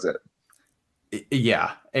firing, and that was it.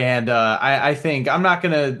 Yeah, and I think I'm not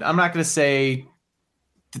gonna say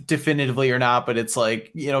definitively or not, but it's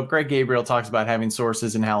like, Greg Gabriel talks about having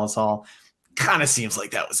sources in Hallis Hall. Kind of seems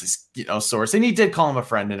like that was his source, and he did call him a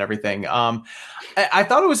friend and everything. I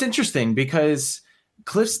thought it was interesting because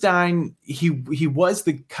Cliff Stein, he was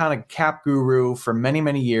the kind of cap guru for many,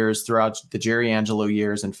 many years throughout the Jerry Angelo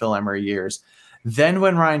years and Phil Emery years. Then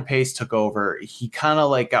when Ryan Pace took over, he kind of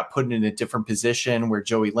like got put in a different position where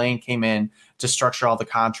Joey Lane came in to structure all the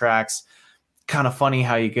contracts. Kind of funny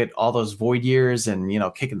how you get all those void years and,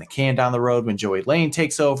 kicking the can down the road when Joey Lane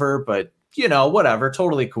takes over, but whatever,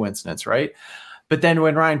 totally coincidence, right? But then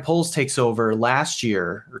when Ryan Poles takes over last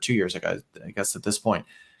year or 2 years ago, I guess at this point,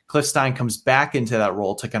 Cliff Stein comes back into that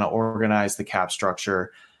role to kind of organize the cap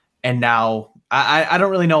structure. And now I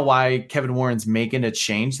don't really know why Kevin Warren's making a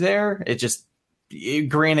change there.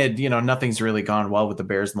 Granted, nothing's really gone well with the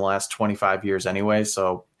Bears in the last 25 years anyway.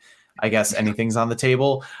 So I guess anything's on the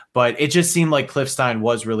table, but it just seemed like Cliff Stein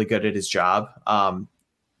was really good at his job.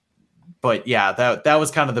 But yeah, that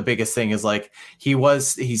was kind of the biggest thing, is like, he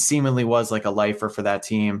seemingly was like a lifer for that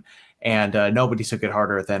team, and nobody took it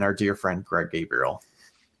harder than our dear friend Greg Gabriel.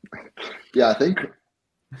 Yeah, I think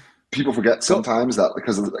people forget sometimes that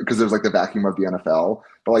because there's like the vacuum of the NFL,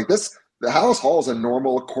 but like the Hallis Hall is a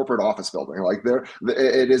normal corporate office building. Like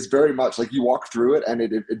it is very much like you walk through it, and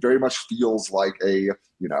it very much feels like a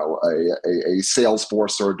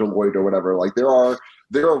Salesforce or Deloitte or whatever. Like there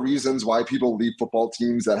are reasons why people leave football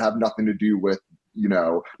teams that have nothing to do with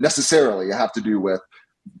necessarily have to do with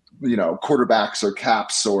quarterbacks or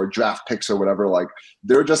caps or draft picks or whatever. Like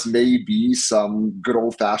there just may be some good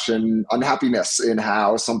old fashioned unhappiness in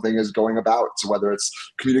how something is going about. So whether it's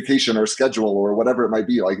communication or schedule or whatever it might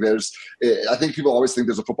be, like I think people always think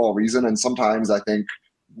there's a football reason. And sometimes I think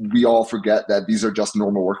we all forget that these are just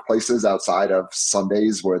normal workplaces outside of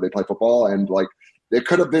Sundays where they play football. And like, it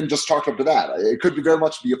could have been just chalked up to that. It could very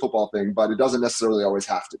much be a football thing, but it doesn't necessarily always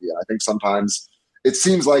have to be. And I think sometimes it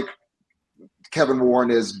seems like Kevin Warren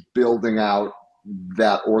is building out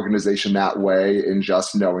that organization that way, in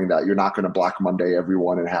just knowing that you're not going to Black Monday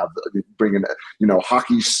everyone and bring in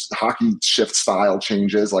hockey shift style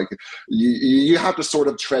changes. Like you have to sort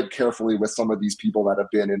of tread carefully with some of these people that have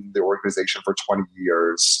been in the organization for 20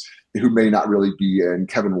 years who may not really be in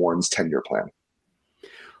Kevin Warren's 10-year plan.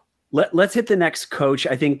 Let's hit the next coach.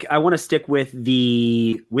 I think I want to stick with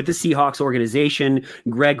the Seahawks organization,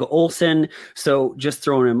 Greg Olsen. So just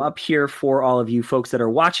throwing him up here for all of you folks that are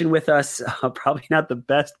watching with us. Probably not the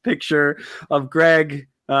best picture of Greg,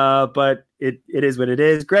 but it is what it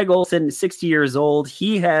is. Greg Olsen, 60 years old.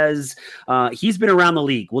 He's been around the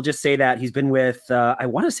league. We'll just say that he's been with, I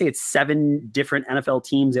want to say it's 7 different NFL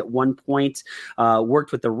teams at one point.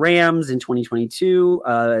 Worked with the Rams in 2022.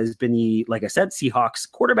 Has been the, like I said, Seahawks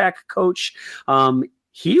quarterback coach.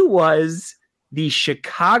 He was the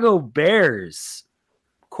Chicago Bears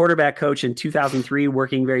quarterback coach in 2003,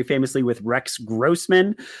 working very famously with Rex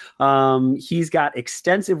Grossman. He's got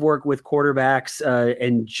extensive work with quarterbacks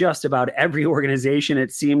in just about every organization,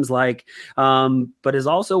 it seems like, but has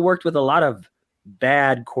also worked with a lot of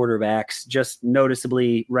bad quarterbacks, just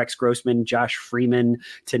noticeably Rex Grossman, Josh Freeman,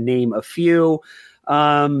 to name a few.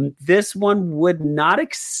 This one would not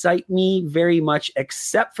excite me very much,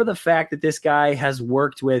 except for the fact that this guy has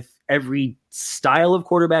worked with every style of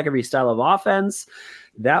quarterback, every style of offense.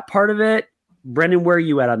 That part of it, Brendan, where are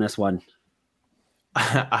you at on this one?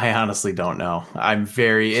 I honestly don't know.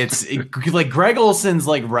 Like Greg Olson's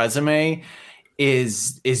like resume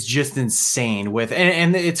is just insane with,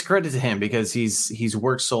 and it's credit to him because he's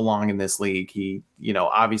worked so long in this league. He,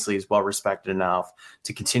 obviously is well respected enough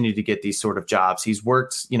to continue to get these sort of jobs. He's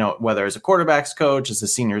worked, whether as a quarterback's coach, as a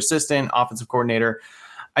senior assistant, offensive coordinator.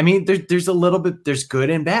 I mean, there's a little bit, there's good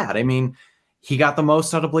and bad. I mean, he got the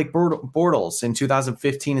most out of Blake Bortles in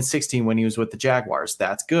 2015 and 16 when he was with the Jaguars.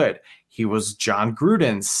 That's good. He was John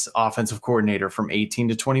Gruden's offensive coordinator from 18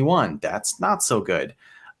 to 21. That's not so good.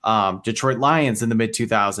 Detroit Lions in the mid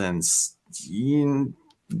 2000s,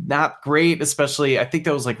 not great, especially I think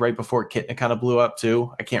that was like right before Kitna kind of blew up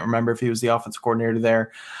too. I can't remember if he was the offensive coordinator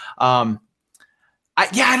there. I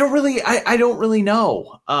don't really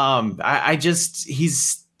know.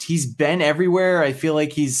 He's been everywhere. I feel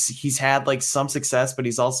like he's had like some success, but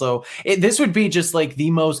he's also, this would be just like the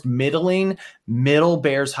most middle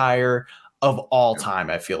Bears hire of all time.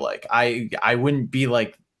 I feel like I wouldn't be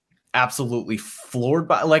like absolutely floored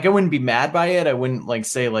by, like, I wouldn't be mad by it. I wouldn't like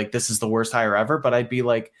say like this is the worst hire ever, but I'd be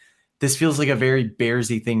like, this feels like a very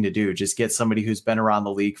Bearsy thing to do. Just get somebody who's been around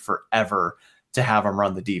the league forever to have him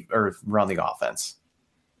run the offense.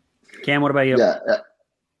 Cam, what about you? Yeah,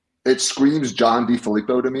 it screams John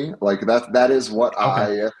DeFilippo to me. Like that is what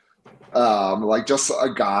okay. Like just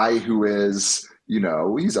a guy who is,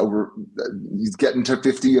 he's getting to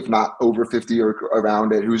 50, if not over 50 or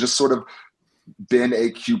around it, who's just sort of been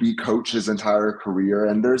a QB coach his entire career.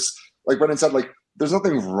 And there's, like Brendan said, like there's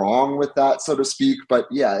nothing wrong with that, so to speak. But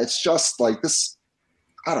yeah, it's just like this,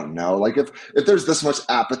 I don't know. Like if there's this much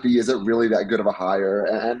apathy, is it really that good of a hire?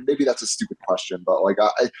 And maybe that's a stupid question, but like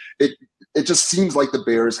it just seems like the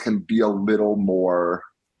Bears can be a little more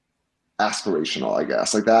aspirational, I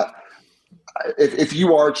guess. Like that, if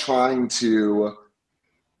you are trying to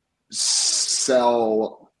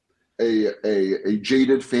sell a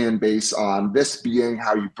jaded fan base on this being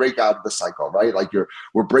how you break out of the cycle, right? Like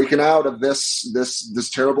we're breaking out of this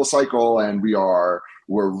terrible cycle, and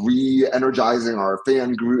we're re-energizing our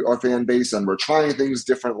fan base, and we're trying things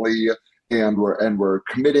differently, and we're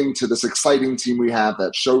committing to this exciting team we have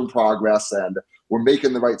that's shown progress, and we're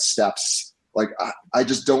making the right steps. Like I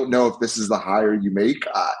just don't know if this is the hire you make.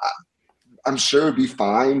 I'm sure it'd be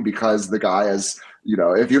fine because the guy is,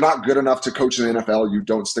 if you're not good enough to coach in the NFL, you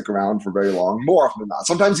don't stick around for very long. More often than not.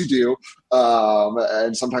 Sometimes you do,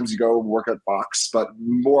 and sometimes you go work at Fox, but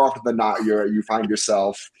more often than not, you find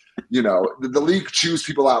yourself, the league chews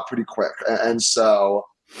people out pretty quick. And so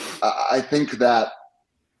I think that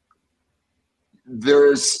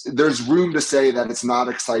there's room to say that it's not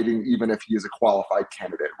exciting, even if he is a qualified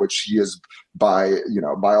candidate, which he is by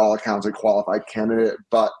all accounts a qualified candidate.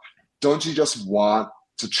 But don't you just want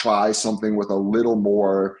to try something with a little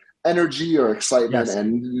more energy or excitement? Yes.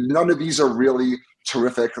 And none of these are really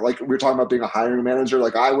terrific. Like we're talking about being a hiring manager.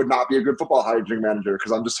 Like I would not be a good football hiring manager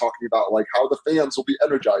because I'm just talking about like how the fans will be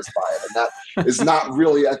energized by it. And that is not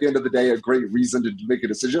really at the end of the day a great reason to make a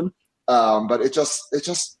decision. But it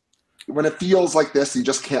just when it feels like this, you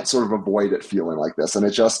just can't sort of avoid it feeling like this. And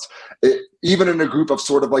even in a group of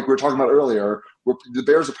sort of like we were talking about earlier, the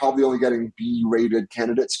Bears are probably only getting B-rated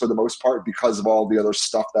candidates for the most part because of all the other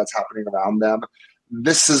stuff that's happening around them.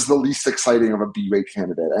 This is the least exciting of a B-rate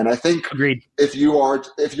candidate. And I think Agreed. if you're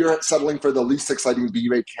settling for the least exciting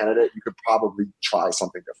B-rate candidate, you could probably try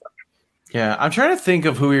something different. Yeah, I'm trying to think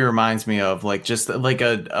of who he reminds me of, like just like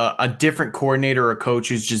a different coordinator or coach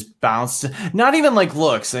who's just bounced, not even like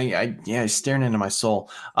looks. He's staring into my soul.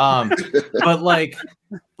 But like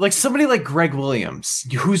somebody like Greg Williams,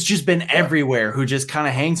 who's just been everywhere, who just kind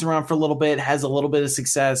of hangs around for a little bit, has a little bit of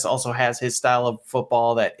success, also has his style of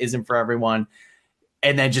football that isn't for everyone,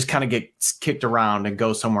 and then just kind of gets kicked around and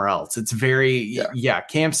goes somewhere else. It's very,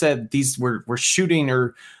 Cam said we're shooting,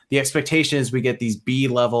 or the expectation is we get these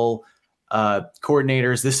B-level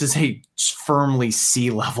coordinators. This is a firmly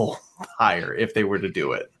C-level hire if they were to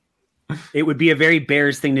do it. It would be a very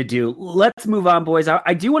Bears thing to do. Let's move on, boys.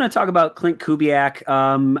 I do want to talk about Clint Kubiak.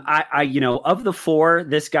 Of the four,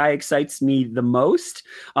 this guy excites me the most.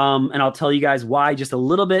 And I'll tell you guys why just a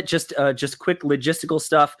little bit, just quick logistical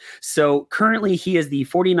stuff. So currently he is the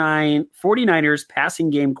 49ers passing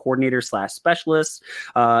game coordinator / specialist.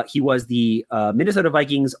 He was the Minnesota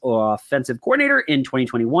Vikings offensive coordinator in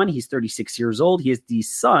 2021. He's 36 years old. He is the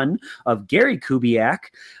son of Gary Kubiak.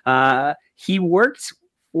 He worked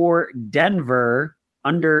for Denver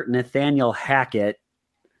under Nathaniel Hackett.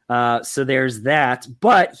 So there's that.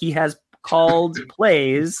 But he has called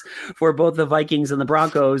plays for both the Vikings and the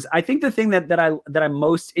Broncos. I think the thing that I'm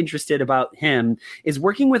most interested about him is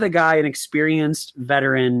working with a guy, an experienced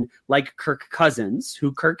veteran like Kirk Cousins,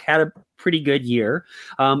 who Kirk had a pretty good year.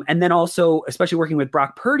 And then also, especially working with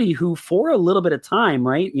Brock Purdy, who for a little bit of time,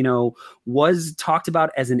 right, was talked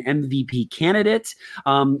about as an MVP candidate.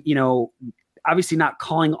 Obviously not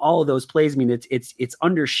calling all of those plays. I mean, it's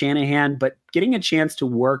under Shanahan, but getting a chance to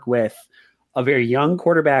work with a very young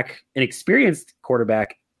quarterback, an experienced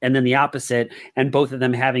quarterback, and then the opposite, and both of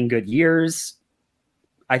them having good years.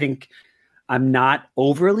 I think I'm not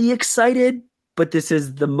overly excited, but this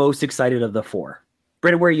is the most excited of the four.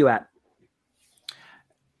 Brandon, where are you at?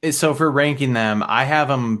 So for ranking them, I have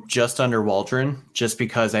them just under Waldron, just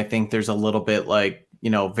because I think there's a little bit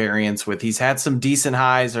variance with, he's had some decent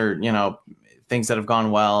highs or, things that have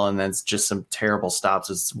gone well, and then just some terrible stops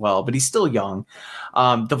as well, but he's still young.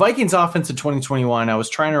 The Vikings offense in 2021, I was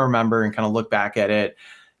trying to remember and kind of look back at it.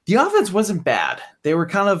 The offense wasn't bad. They were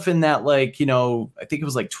kind of in that I think it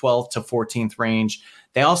was 12th to 14th range.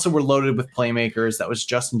 They also were loaded with playmakers. That was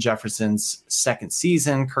Justin Jefferson's second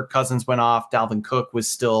season. Kirk Cousins went off. Dalvin Cook was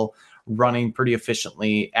still running pretty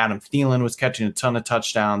efficiently. Adam Thielen was catching a ton of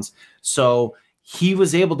touchdowns. So he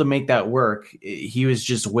was able to make that work. He was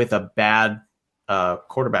just with a bad a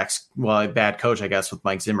bad coach, I guess, with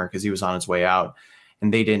Mike Zimmer, because he was on his way out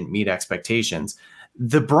and they didn't meet expectations.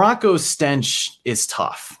 The Broncos stench is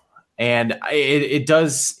tough. And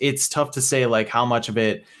it's tough to say how much of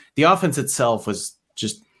it, the offense itself was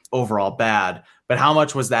just overall bad, but how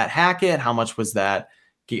much was that Hackett? How much was that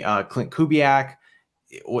Clint Kubiak?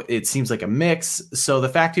 It seems like a mix. So the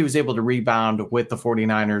fact he was able to rebound with the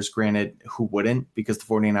 49ers, granted, who wouldn't, because the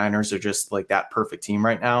 49ers are just that perfect team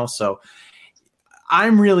right now. So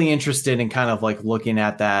I'm really interested in kind of looking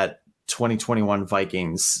at that 2021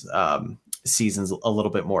 Vikings seasons a little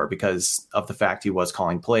bit more, because of the fact he was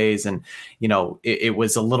calling plays, and it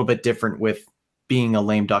was a little bit different with being a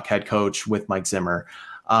lame duck head coach with Mike Zimmer.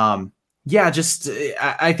 I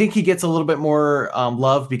think he gets a little bit more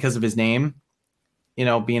love because of his name. Being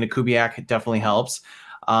a Kubiak definitely helps.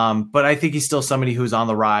 But I think he's still somebody who's on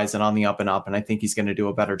the rise and on the up and up. And I think he's going to do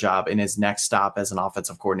a better job in his next stop as an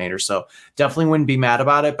offensive coordinator. So definitely wouldn't be mad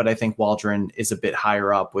about it. But I think Waldron is a bit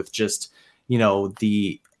higher up with just,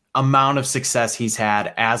 the amount of success he's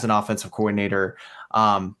had as an offensive coordinator.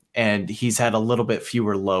 And he's had a little bit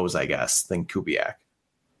fewer lows, I guess, than Kubiak.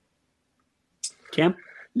 Cam?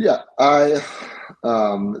 Yeah,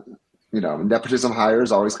 nepotism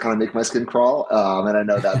hires always kind of make my skin crawl. And I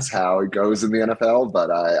know that's how it goes in the NFL,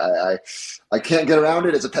 but I can't get around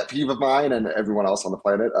it. It's a pet peeve of mine and everyone else on the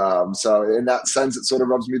planet. So in that sense, it sort of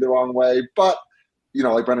rubs me the wrong way. But,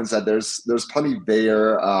 like Brendan said, there's plenty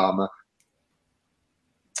there. I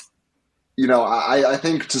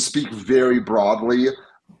think, to speak very broadly,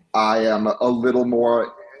 I am a little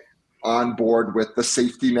more on board with the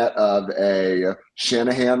safety net of a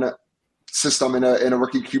Shanahan system in a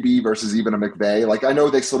rookie QB versus even a McVay. I know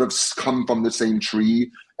they sort of come from the same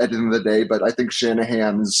tree at the end of the day, but I think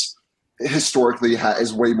Shanahan's historically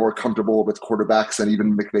is way more comfortable with quarterbacks than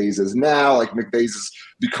even McVay's is now. McVay's has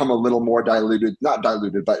become a little more not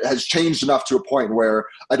diluted, but has changed enough to a point where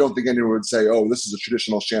I don't think anyone would say, oh, this is a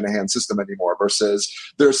traditional Shanahan system anymore, versus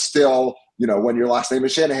there's still, when your last name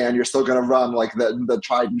is Shanahan, you're still going to run the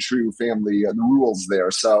tried and true family and the rules there.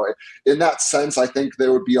 So in that sense, I think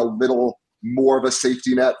there would be a little more of a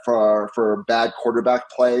safety net for bad quarterback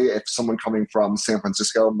play if someone coming from San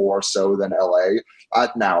Francisco more so than LA.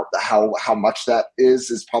 Now, how much that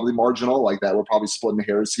is probably marginal. That we're probably splitting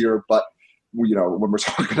hairs here, but when we're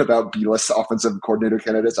talking about B-list offensive coordinator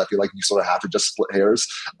candidates, I feel like you sort of have to just split hairs.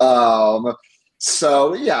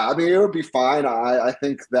 So yeah, I mean, it would be fine. I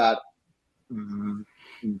think that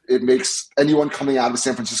it makes anyone coming out of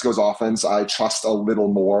San Francisco's offense, I trust a little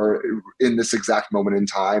more in this exact moment in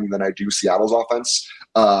time than I do Seattle's offense.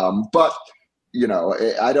 But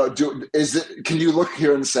I don't do. Can you look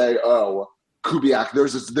here and say, oh, Kubiak,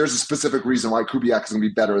 there's a specific reason why Kubiak is going to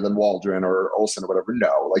be better than Waldron or Olsen or whatever.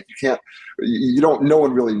 No, like no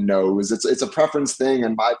one really knows. It's a preference thing,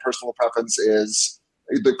 and my personal preference is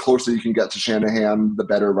the closer you can get to Shanahan, the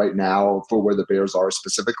better right now for where the Bears are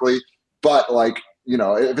specifically. But like,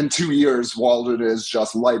 if in 2 years Waldron is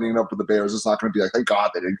just lighting up with the Bears, it's not going to be like, thank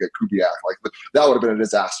God they didn't get Kubiak. Like that would have been a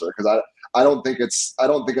disaster, because I don't think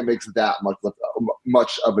it makes that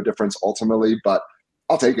much of a difference ultimately. But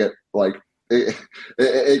I'll take it. Like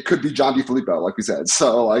it could be John DeFilippo, like we said.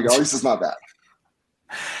 So like at least it's not that.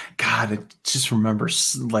 God, I just remember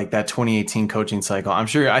like that 2018 coaching cycle. I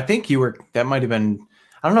think that might have been.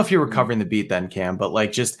 I don't know if you were covering the beat then, Cam, but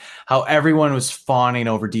like just how everyone was fawning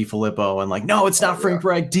over DeFilippo and like, no, it's not Frank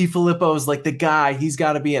Reich. DeFilippo is like the guy. He's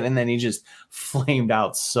got to be it. And then he just flamed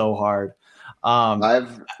out so hard.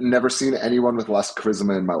 I've never seen anyone with less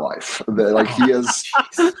charisma in my life. Like he is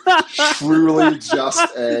truly just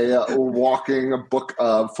a walking book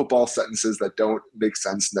of football sentences that don't make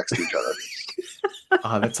sense next to each other.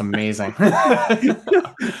 Oh, that's amazing.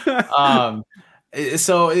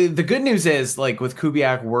 So the good news is, like with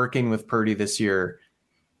Kubiak working with Purdy this year,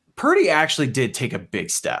 Purdy actually did take a big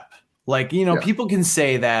step. Like, people can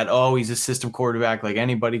say that, oh, he's a system quarterback, like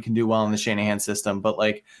anybody can do well in the Shanahan system. But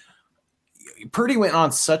like Purdy went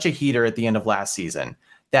on such a heater at the end of last season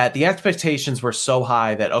that the expectations were so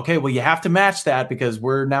high that, okay, well, you have to match that because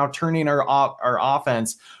we're now turning our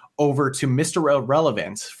offense over to Mr.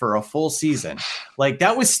 Irrelevant for a full season. Like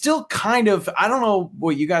that was still kind of, I don't know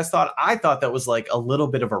what you guys thought. I thought that was like a little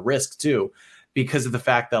bit of a risk too, because of the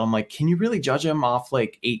fact that I'm like, can you really judge him off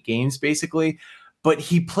like 8 games basically? But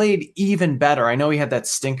he played even better. I know he had that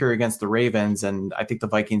stinker against the Ravens, and I think the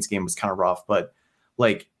Vikings game was kind of rough, but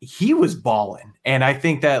like he was balling. And I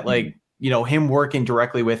think that like, him working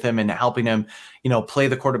directly with him and helping him, play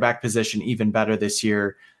the quarterback position even better this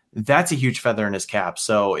year, that's a huge feather in his cap.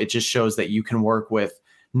 So it just shows that you can work with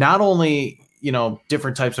not only,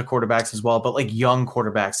 different types of quarterbacks as well, but like young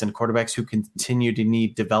quarterbacks and quarterbacks who continue to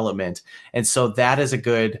need development. And so that is a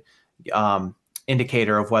good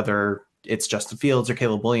indicator of whether it's Justin Fields or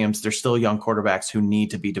Caleb Williams. They're still young quarterbacks who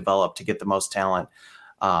need to be developed to get the most talent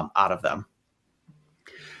out of them.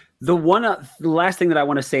 The last thing that I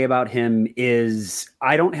want to say about him is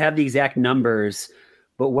I don't have the exact numbers,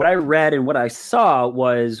 but what I read and what I saw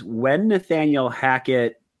was when Nathaniel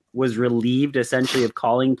Hackett was relieved essentially of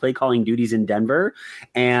play calling duties in Denver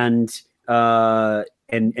and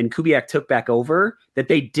Kubiak took back over, that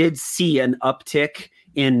they did see an uptick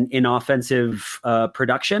in offensive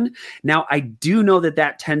production. Now, I do know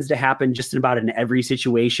that tends to happen just about in every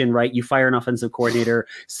situation, right? You fire an offensive coordinator,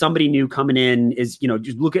 somebody new coming in is,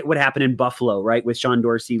 just look at what happened in Buffalo, right? With Sean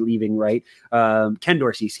Dorsey leaving, right? Ken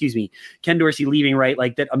Dorsey leaving, right?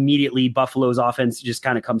 Like that immediately Buffalo's offense just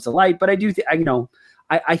kind of comes to light. But I do,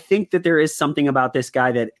 I think that there is something about this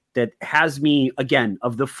guy that has me, again,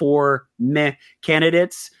 of the 4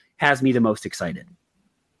 candidates, has me the most excited.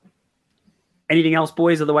 Anything else,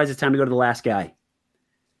 boys? Otherwise, it's time to go to the last guy.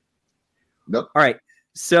 Nope. All right.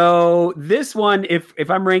 So this one, if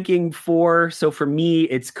I'm ranking 4, so for me,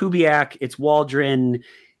 it's Kubiak, it's Waldron,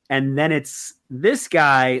 and then it's this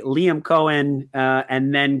guy, Liam Cohen,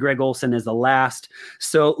 and then Greg Olsen is the last.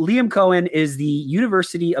 So Liam Cohen is the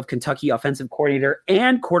University of Kentucky offensive coordinator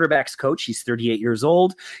and quarterbacks coach. He's 38 years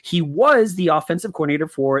old. He was the offensive coordinator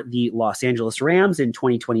for the Los Angeles Rams in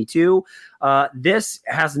 2022. This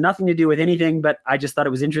has nothing to do with anything, but I just thought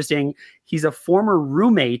it was interesting. He's a former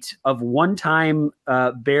roommate of one-time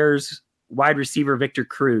Bears wide receiver Victor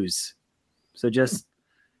Cruz. So just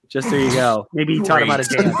there you go. Maybe he taught him how to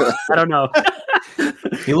dance. I don't know.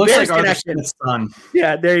 He looks like Arthur Smith's son.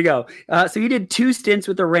 Yeah, there you go. So he did 2 stints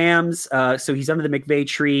with the Rams. So he's under the McVay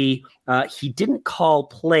tree. He didn't call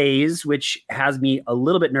plays, which has me a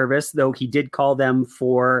little bit nervous, though he did call them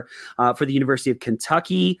for the University of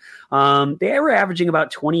Kentucky. They were averaging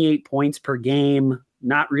about 28 points per game.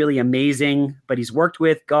 Not really amazing, but he's worked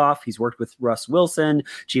with Goff. He's worked with Russ Wilson,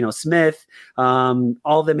 Geno Smith. All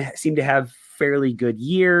of them seem to have fairly good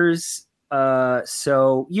years.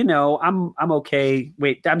 So, I'm okay.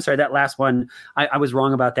 Wait, I'm sorry. That last one, I was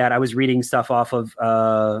wrong about that. I was reading stuff off of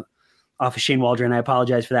Shane Waldron. I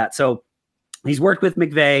apologize for that. So he's worked with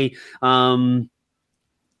McVay.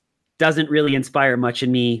 Doesn't really inspire much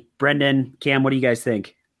in me. Brendan, Cam, what do you guys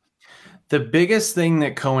think? The biggest thing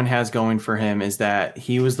that Cohen has going for him is that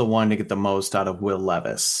he was the one to get the most out of Will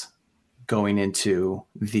Levis going into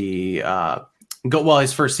his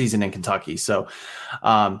first season in Kentucky. So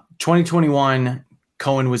 2021,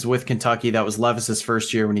 Cohen was with Kentucky. That was Levis's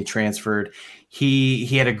first year when he transferred. He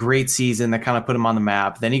had a great season that kind of put him on the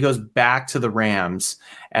map. Then he goes back to the Rams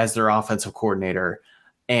as their offensive coordinator.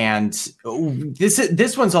 And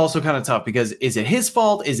this one's also kind of tough because is it his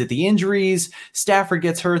fault? Is it the injuries? Stafford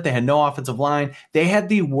gets hurt. They had no offensive line. They had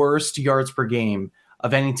the worst yards per game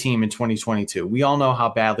of any team in 2022. We all know how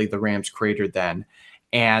badly the Rams cratered then.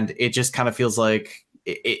 And it just kind of feels like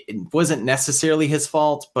it wasn't necessarily his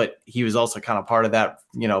fault, but he was also kind of part of that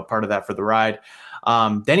for the ride.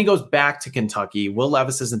 Then he goes back to Kentucky. Will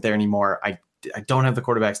Levis isn't there anymore. I don't have the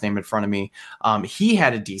quarterback's name in front of me. He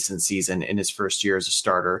had a decent season in his first year as a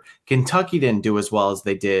starter. Kentucky didn't do as well as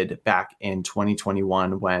they did back in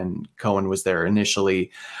 2021 when Cohen was there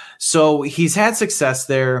initially. So he's had success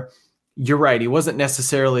there. You're right. He wasn't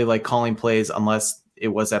necessarily like calling plays unless it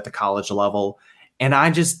was at the college level. And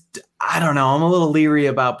I don't know. I'm a little leery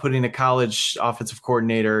about putting a college offensive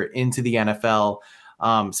coordinator into the NFL,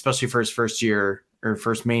 especially for his first year or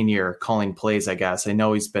first main year calling plays, I guess. I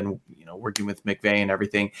know he's been, working with McVay and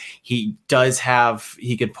everything. He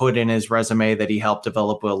could put in his resume that he helped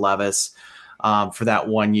develop Will Levis for that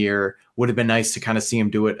 1 year. Would have been nice to kind of see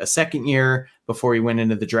him do it a second year before he went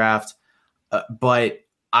into the draft. But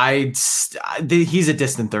he's a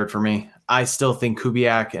distant third for me. I still think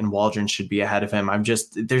Kubiak and Waldron should be ahead of him.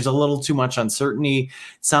 There's a little too much uncertainty.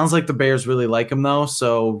 Sounds like the Bears really like him though.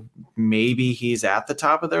 So maybe he's at the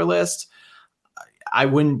top of their list. I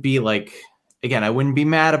wouldn't be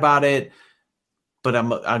mad about it, but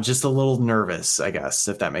I'm just a little nervous, I guess,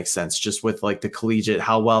 if that makes sense, just with like the collegiate,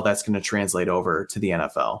 how well that's going to translate over to the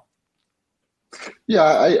NFL. Yeah,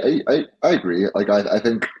 I agree. Like, I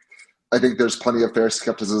think there's plenty of fair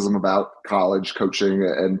skepticism about college coaching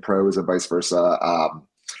and pros and vice versa. I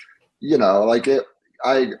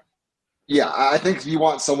think you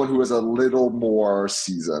want someone who is a little more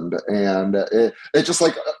seasoned, and it just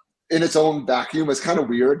like in its own vacuum, it's kind of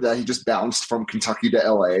weird that he just bounced from Kentucky to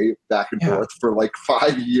LA back and forth for like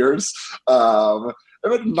 5 years. I'm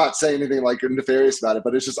not saying anything like nefarious about it,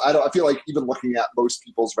 but it's just, I feel like even looking at most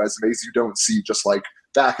people's resumes, you don't see just like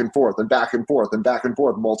back and forth and back and forth and back and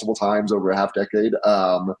forth multiple times over a half decade.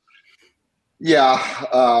 If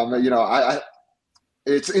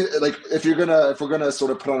we're gonna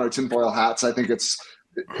sort of put on our tinfoil hats, I think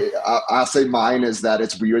I'll say mine is that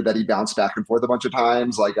it's weird that he bounced back and forth a bunch of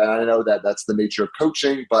times. Like, I know that that's the nature of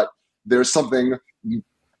coaching, but there's something,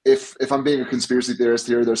 if I'm being a conspiracy theorist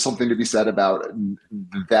here, there's something to be said about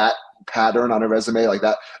that pattern on a resume. Like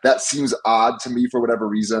that seems odd to me for whatever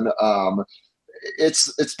reason. But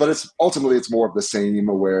ultimately it's more of the same,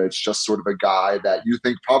 where it's just sort of a guy that you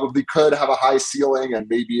think probably could have a high ceiling, and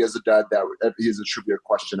maybe as a dad that he is a trivia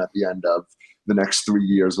question at the end of the next 3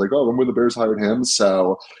 years, like, oh, when the Bears hired him.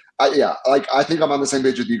 So I think I'm on the same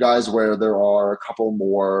page with you guys, where there are a couple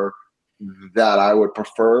more that I would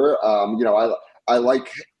prefer. I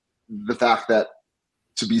like the fact that,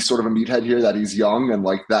 to be sort of a meathead here, that he's young, and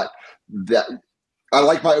like that I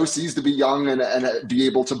like my OCs to be young and be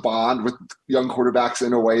able to bond with young quarterbacks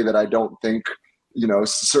in a way that I don't think,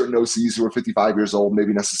 certain OCs who are 55 years old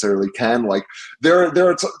maybe necessarily can. Like there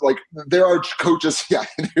are coaches. Yeah,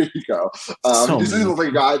 there you go. He's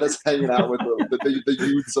the guy that's hanging out with the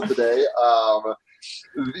youths of the day.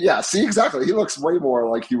 See, exactly. He looks way more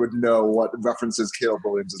like he would know what references Caleb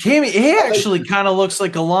Williams is. He actually kind of looks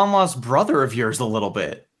like a long lost brother of yours a little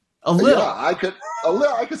bit. A little. Yeah, I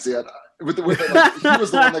could see it. He was the one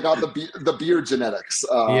that got the beard genetics.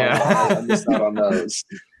 I missed out on those.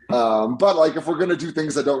 But like, if we're going to do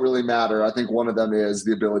things that don't really matter, I think one of them is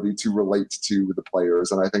the ability to relate to the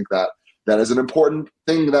players. And I think that is an important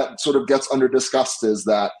thing that sort of gets under discussed, is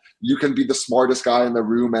that you can be the smartest guy in the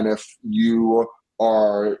room, and if you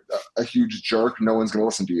are a huge jerk, no one's going to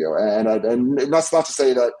listen to you. And that's not to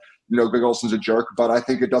say that, Greg Olson's a jerk, but I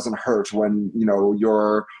think it doesn't hurt when,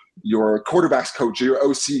 your quarterback's coach, your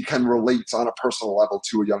OC, can relate on a personal level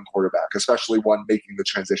to a young quarterback, especially one making the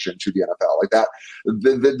transition to the NFL. Like that,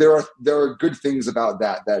 there are good things about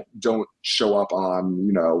that don't show up on,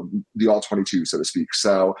 the all-22, so to speak.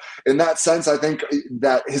 So in that sense, I think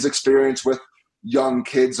that his experience with young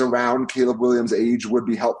kids around Caleb Williams' age would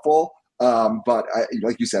be helpful. But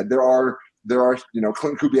like you said, there are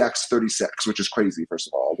Clinton Kubiak's 36, which is crazy, first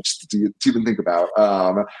of all, which to even think about.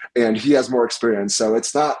 And he has more experience. So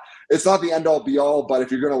it's not the end all be all, but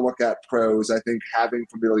if you're going to look at pros, I think having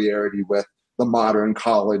familiarity with the modern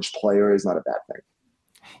college player is not a bad thing.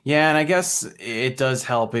 Yeah. And I guess it does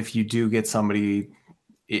help if you do get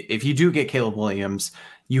Caleb Williams,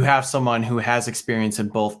 you have someone who has experience in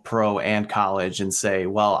both pro and college, and say,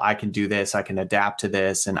 well, I can do this, I can adapt to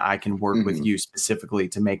this, and I can work with you specifically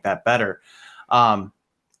to make that better. So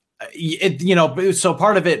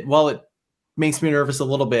part of it, well, it makes me nervous a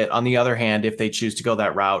little bit. On the other hand, if they choose to go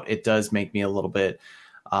that route, it does make me a little bit,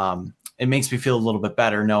 it makes me feel a little bit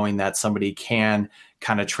better knowing that somebody can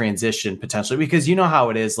kind of transition potentially, because you know how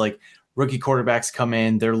it is, like rookie quarterbacks come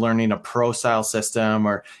in, they're learning a pro style system,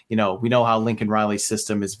 or, we know how Lincoln Riley's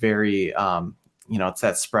system is very, it's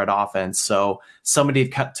that spread offense. So somebody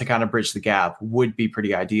to kind of bridge the gap would be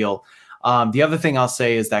pretty ideal. The other thing I'll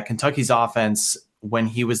say is that Kentucky's offense, when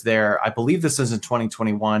he was there, I believe this is in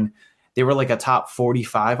 2021, they were like a top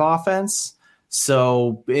 45 offense.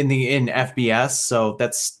 So in FBS, so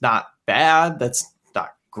that's not bad. That's not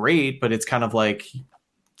great, but it's kind of like,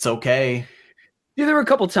 it's okay. Yeah, there were a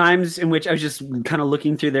couple times in which I was just kind of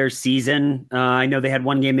looking through their season. I know they had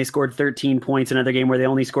one game they scored 13 points, another game where they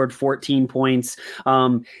only scored 14 points.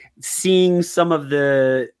 Seeing some of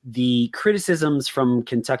the criticisms from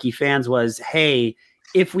Kentucky fans was, hey,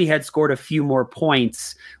 if we had scored a few more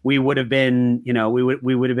points, we would have been,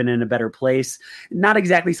 we would have been in a better place. Not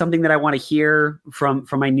exactly something that I want to hear from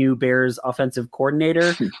my new Bears offensive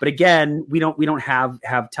coordinator. But again, we don't have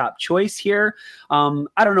top choice here. I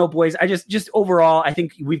don't know, boys. I just overall, I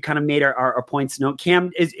think we've kind of made our points known.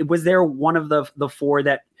 Cam, was there one of the four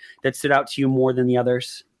that stood out to you more than the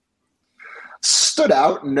others? Stood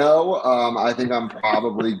out? No. I think I'm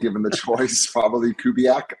probably given the choice, probably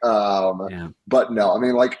Kubiak. But no, I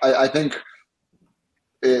mean, like, I think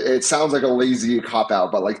it sounds like a lazy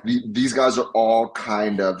cop-out, but like these guys are all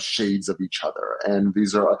kind of shades of each other. And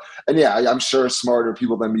I'm sure smarter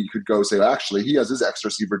people than me could go say, actually, he has his X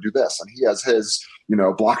receiver do this, and he has his,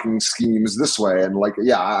 blocking schemes this way. And like,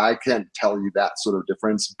 I can't tell you that sort of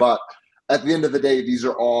difference. But at the end of the day, these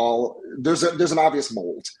are all, there's an obvious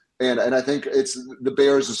mold. And I think it's the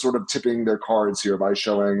Bears are sort of tipping their cards here by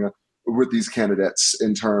showing with these candidates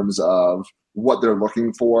in terms of what they're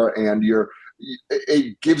looking for. And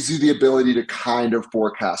it gives you the ability to kind of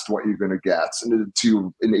forecast what you're going to get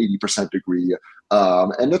to an 80% degree.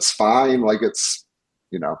 And it's fine. Like it's,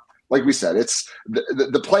 like we said, it's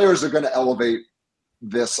the players are going to elevate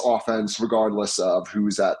this offense regardless of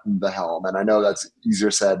who's at the helm. And I know that's easier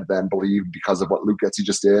said than believed because of what Luke Getsy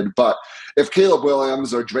just did. But if Caleb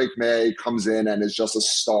Williams or Drake May comes in and is just a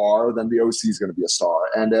star, then the OC is going to be a star.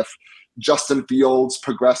 And if Justin Fields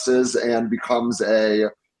progresses and becomes a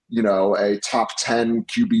top 10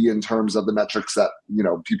 QB in terms of the metrics that,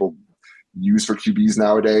 people use for QBs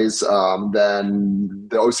nowadays, then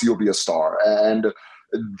the OC will be a star. And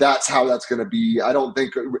that's how that's going to be. I don't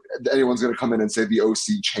think anyone's going to come in and say the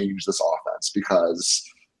OC changed this offense, because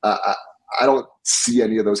I don't see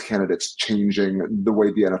any of those candidates changing the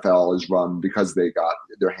way the NFL is run because they got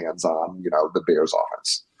their hands on, the Bears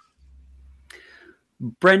offense.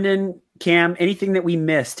 Brendan, Cam, anything that we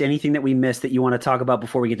missed that you want to talk about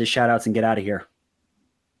before we get to shout outs and get out of here?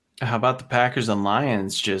 How about the Packers and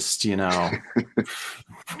Lions just,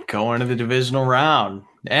 going to the divisional round?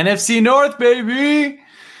 NFC North, baby.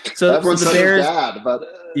 So the Bears, bad, but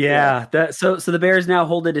so the Bears now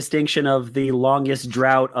hold the distinction of the longest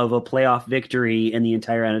drought of a playoff victory in the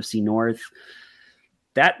entire NFC North.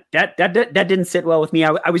 That didn't sit well with me.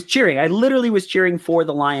 I was cheering. I literally was cheering for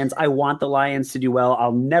the Lions. I want the Lions to do well.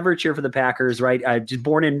 I'll never cheer for the Packers, right? I just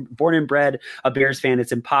born and bred a Bears fan.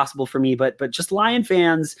 It's impossible for me, but just Lion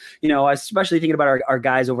fans, especially thinking about our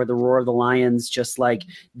guys over at the Roar of the Lions, just like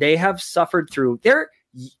they have suffered through. They're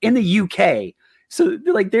in the UK. So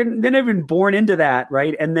like they're not even born into that,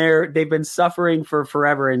 right? And they've been suffering for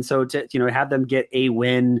forever, and so to have them get a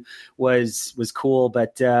win was cool.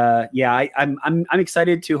 But I'm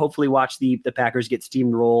excited to hopefully watch the Packers get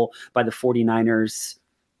steamroll by the 49ers.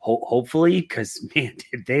 Hopefully, because man,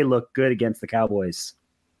 did they look good against the Cowboys?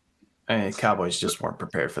 Cowboys just weren't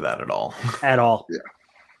prepared for that at all. At all. Yeah.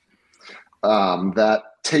 That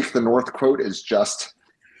take the North quote is just.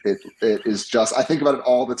 It is just, I think about it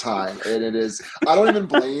all the time, and it is, I don't even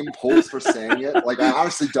blame Poles for saying it. Like, I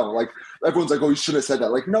honestly don't. Like, everyone's like, oh, you should have said that.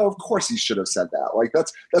 Like, no, of course he should have said that. Like,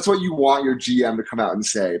 that's what you want your GM to come out and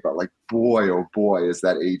say. But like, boy, oh boy, is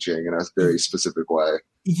that aging in a very specific way.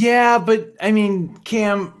 Yeah, but I mean,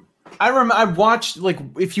 Cam, I watched, like,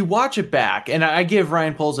 if you watch it back, and I give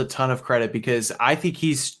Ryan Poles a ton of credit because I think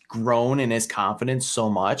he's grown in his confidence so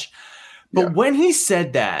much. But when he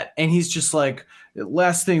said that, and he's just like,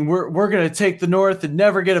 last thing, we're going to take the North and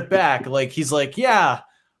never get it back. Like, he's like, yeah,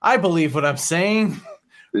 I believe what I'm saying.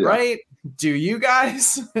 Yeah. Right? Do you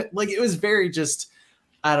guys? Like, it was very just,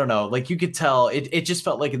 I don't know. Like, you could tell it just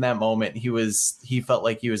felt like in that moment, he felt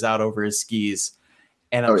like he was out over his skis.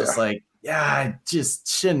 And I'm just like, yeah, I just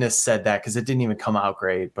shouldn't have said that because it didn't even come out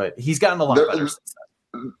great. But he's gotten a lot better since then.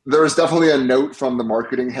 there was definitely a note from the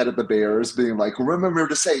marketing head of the Bears being like, remember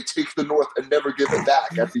to say, take the North and never give it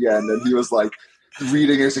back at the end. And he was like,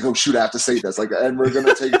 reading it, he's like, oh, shoot, I have to say this. Like, and we're going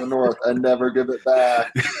to take the North and never give it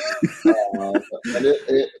back. And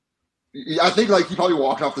I think, like, he probably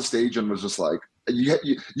walked off the stage and was just like, he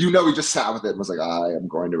just sat with it and was like, I am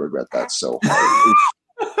going to regret that so hard.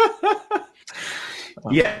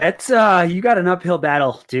 Yeah, it's you got an uphill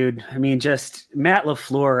battle, dude. I mean, just Matt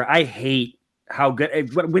LaFleur, I hate how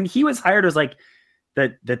good when he was hired, it was like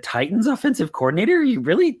the Titans offensive coordinator. You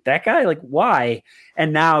really, that guy? Like, why?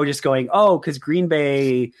 And now just going, oh, because Green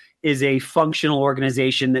Bay is a functional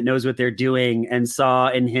organization that knows what they're doing and saw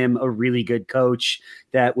in him a really good coach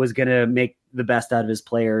that was going to make the best out of his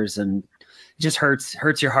players. And it just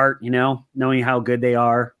hurts your heart, you know, knowing how good they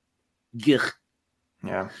are. Gugh.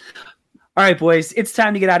 Yeah. All right, boys, it's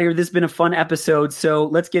time to get out of here. This has been a fun episode. So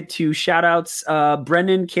let's get to shout outs.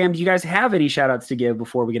 Brendan, Cam, do you guys have any shout outs to give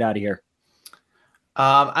before we get out of here?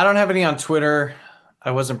 I don't have any on Twitter.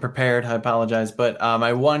 I wasn't prepared. I apologize. But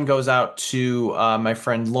my one goes out to my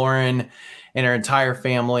friend Lauren and her entire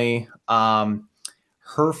family.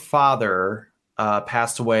 Her father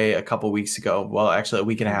passed away a couple weeks ago. Well, actually a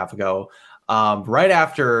week and a half ago, right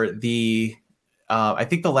after I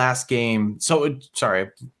think the last game. So sorry,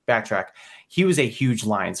 backtrack. He was a huge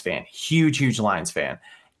Lions fan, huge Lions fan.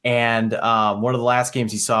 And one of the last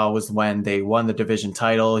games he saw was when they won the division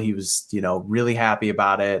title. He was, really happy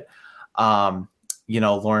about it.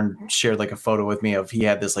 Lauren shared like a photo with me of, he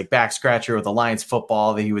had this like back scratcher with a Lions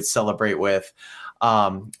football that he would celebrate with.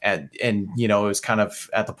 And it was kind of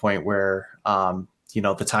at the point where,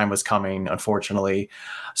 the time was coming, unfortunately.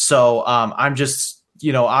 So I'm just,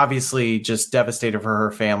 obviously just devastated for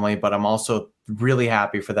her family, but I'm also really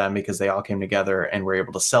happy for them because they all came together and were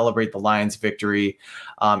able to celebrate the Lions victory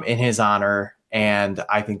in his honor. And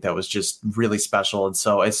I think that was just really special. And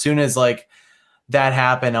so as soon as like that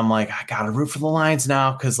happened, I'm like, I got to root for the Lions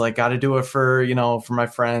now. Cause like, got to do it for my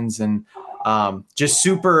friends and just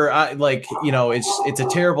super it's a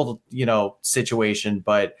terrible, situation,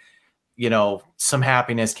 but some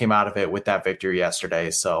happiness came out of it with that victory yesterday.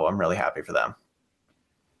 So I'm really happy for them.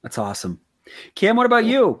 That's awesome. Cam, what about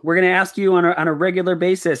you? We're going to ask you on a regular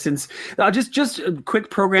basis. Since just a quick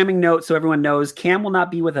programming note, so everyone knows, Cam will not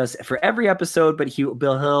be with us for every episode, but you're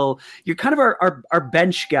kind of our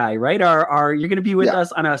bench guy, right? You're going to be with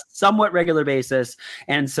us on a somewhat regular basis,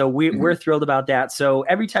 and so we're thrilled about that. So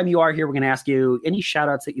every time you are here, we're going to ask you any shout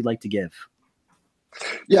outs that you'd like to give.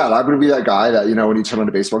 Yeah, I'm going to be that guy that, when you turn on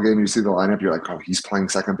a baseball game and you see the lineup, you're like, oh, he's playing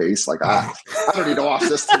second base. Like, I don't need to watch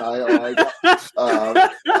this tonight. Like,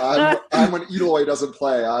 I'm when Eloy doesn't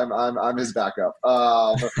play, I'm his backup.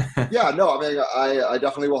 I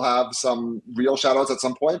definitely will have some real shout outs at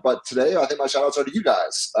some point. But today, I think my shout outs are to you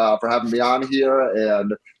guys for having me on here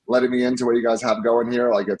and letting me into what you guys have going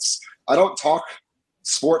here. Like, I don't talk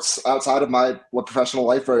sports outside of my professional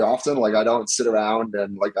life very often. Like, I don't sit around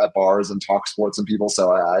and like at bars and talk sports and people.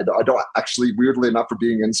 So I don't actually, weirdly enough, for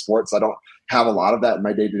being in sports, I don't have a lot of that in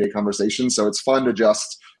my day-to-day conversation. So it's fun to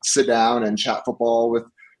just sit down and chat football with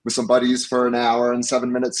some buddies for an hour and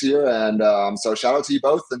 7 minutes here. And so shout out to you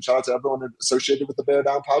both and shout out to everyone associated with the Bear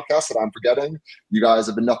Down podcast that I'm forgetting. You guys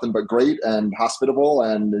have been nothing but great and hospitable.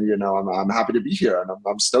 And, I'm happy to be here and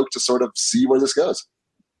I'm stoked to sort of see where this goes.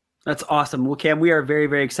 That's awesome. Well, Cam, we are very,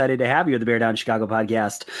 very excited to have you at the Bear Down Chicago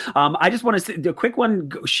podcast. I just want to do a quick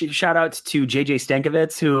one. Shout out to JJ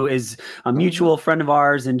Stankovitz, who is a mutual friend of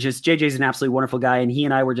ours. And just JJ's an absolutely wonderful guy. And he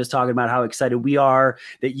and I were just talking about how excited we are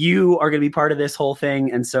that you are going to be part of this whole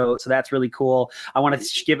thing. And so that's really cool. I want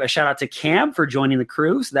to give a shout out to Cam for joining the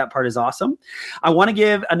crew. So that part is awesome. I want to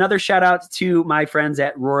give another shout out to my friends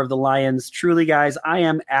at Roar of the Lions. Truly, guys, I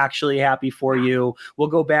am actually happy for you. We'll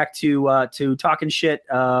go back to talking shit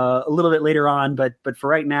a little bit later on, but for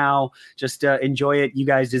right now, just enjoy it. You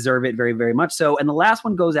guys deserve it very, very much so. And the last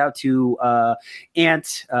one goes out to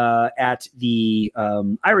Ant at the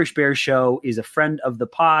Irish Bears show, is a friend of the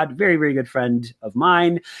pod, very, very good friend of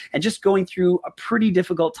mine, and just going through a pretty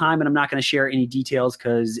difficult time. And I'm not going to share any details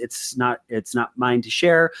because it's not mine to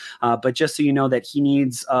share. But just so you know that he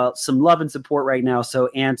needs some love and support right now. So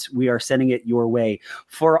Ant, we are sending it your way.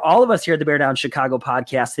 For all of us here at the Bear Down Chicago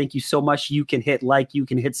podcast, thank you so much. You can hit like, you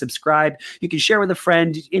can hit subscribe, you can share with a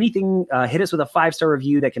friend, anything, hit us with a 5-star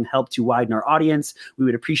review that can help to widen our audience. We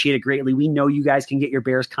would appreciate it greatly. We know you guys can get your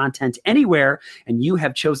Bears content anywhere, and you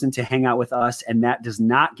have chosen to hang out with us, and that does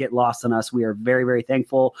not get lost on us. We are very, very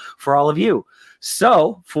thankful for all of you.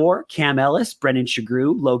 So for Cam Ellis, Brendan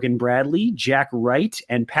Shagrew, Logan Bradley, Jack Wright,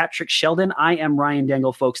 and Patrick Sheldon, I am Ryan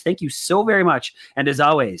Dangle, folks. Thank you so very much. And as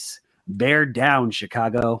always, Bear Down,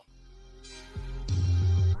 Chicago.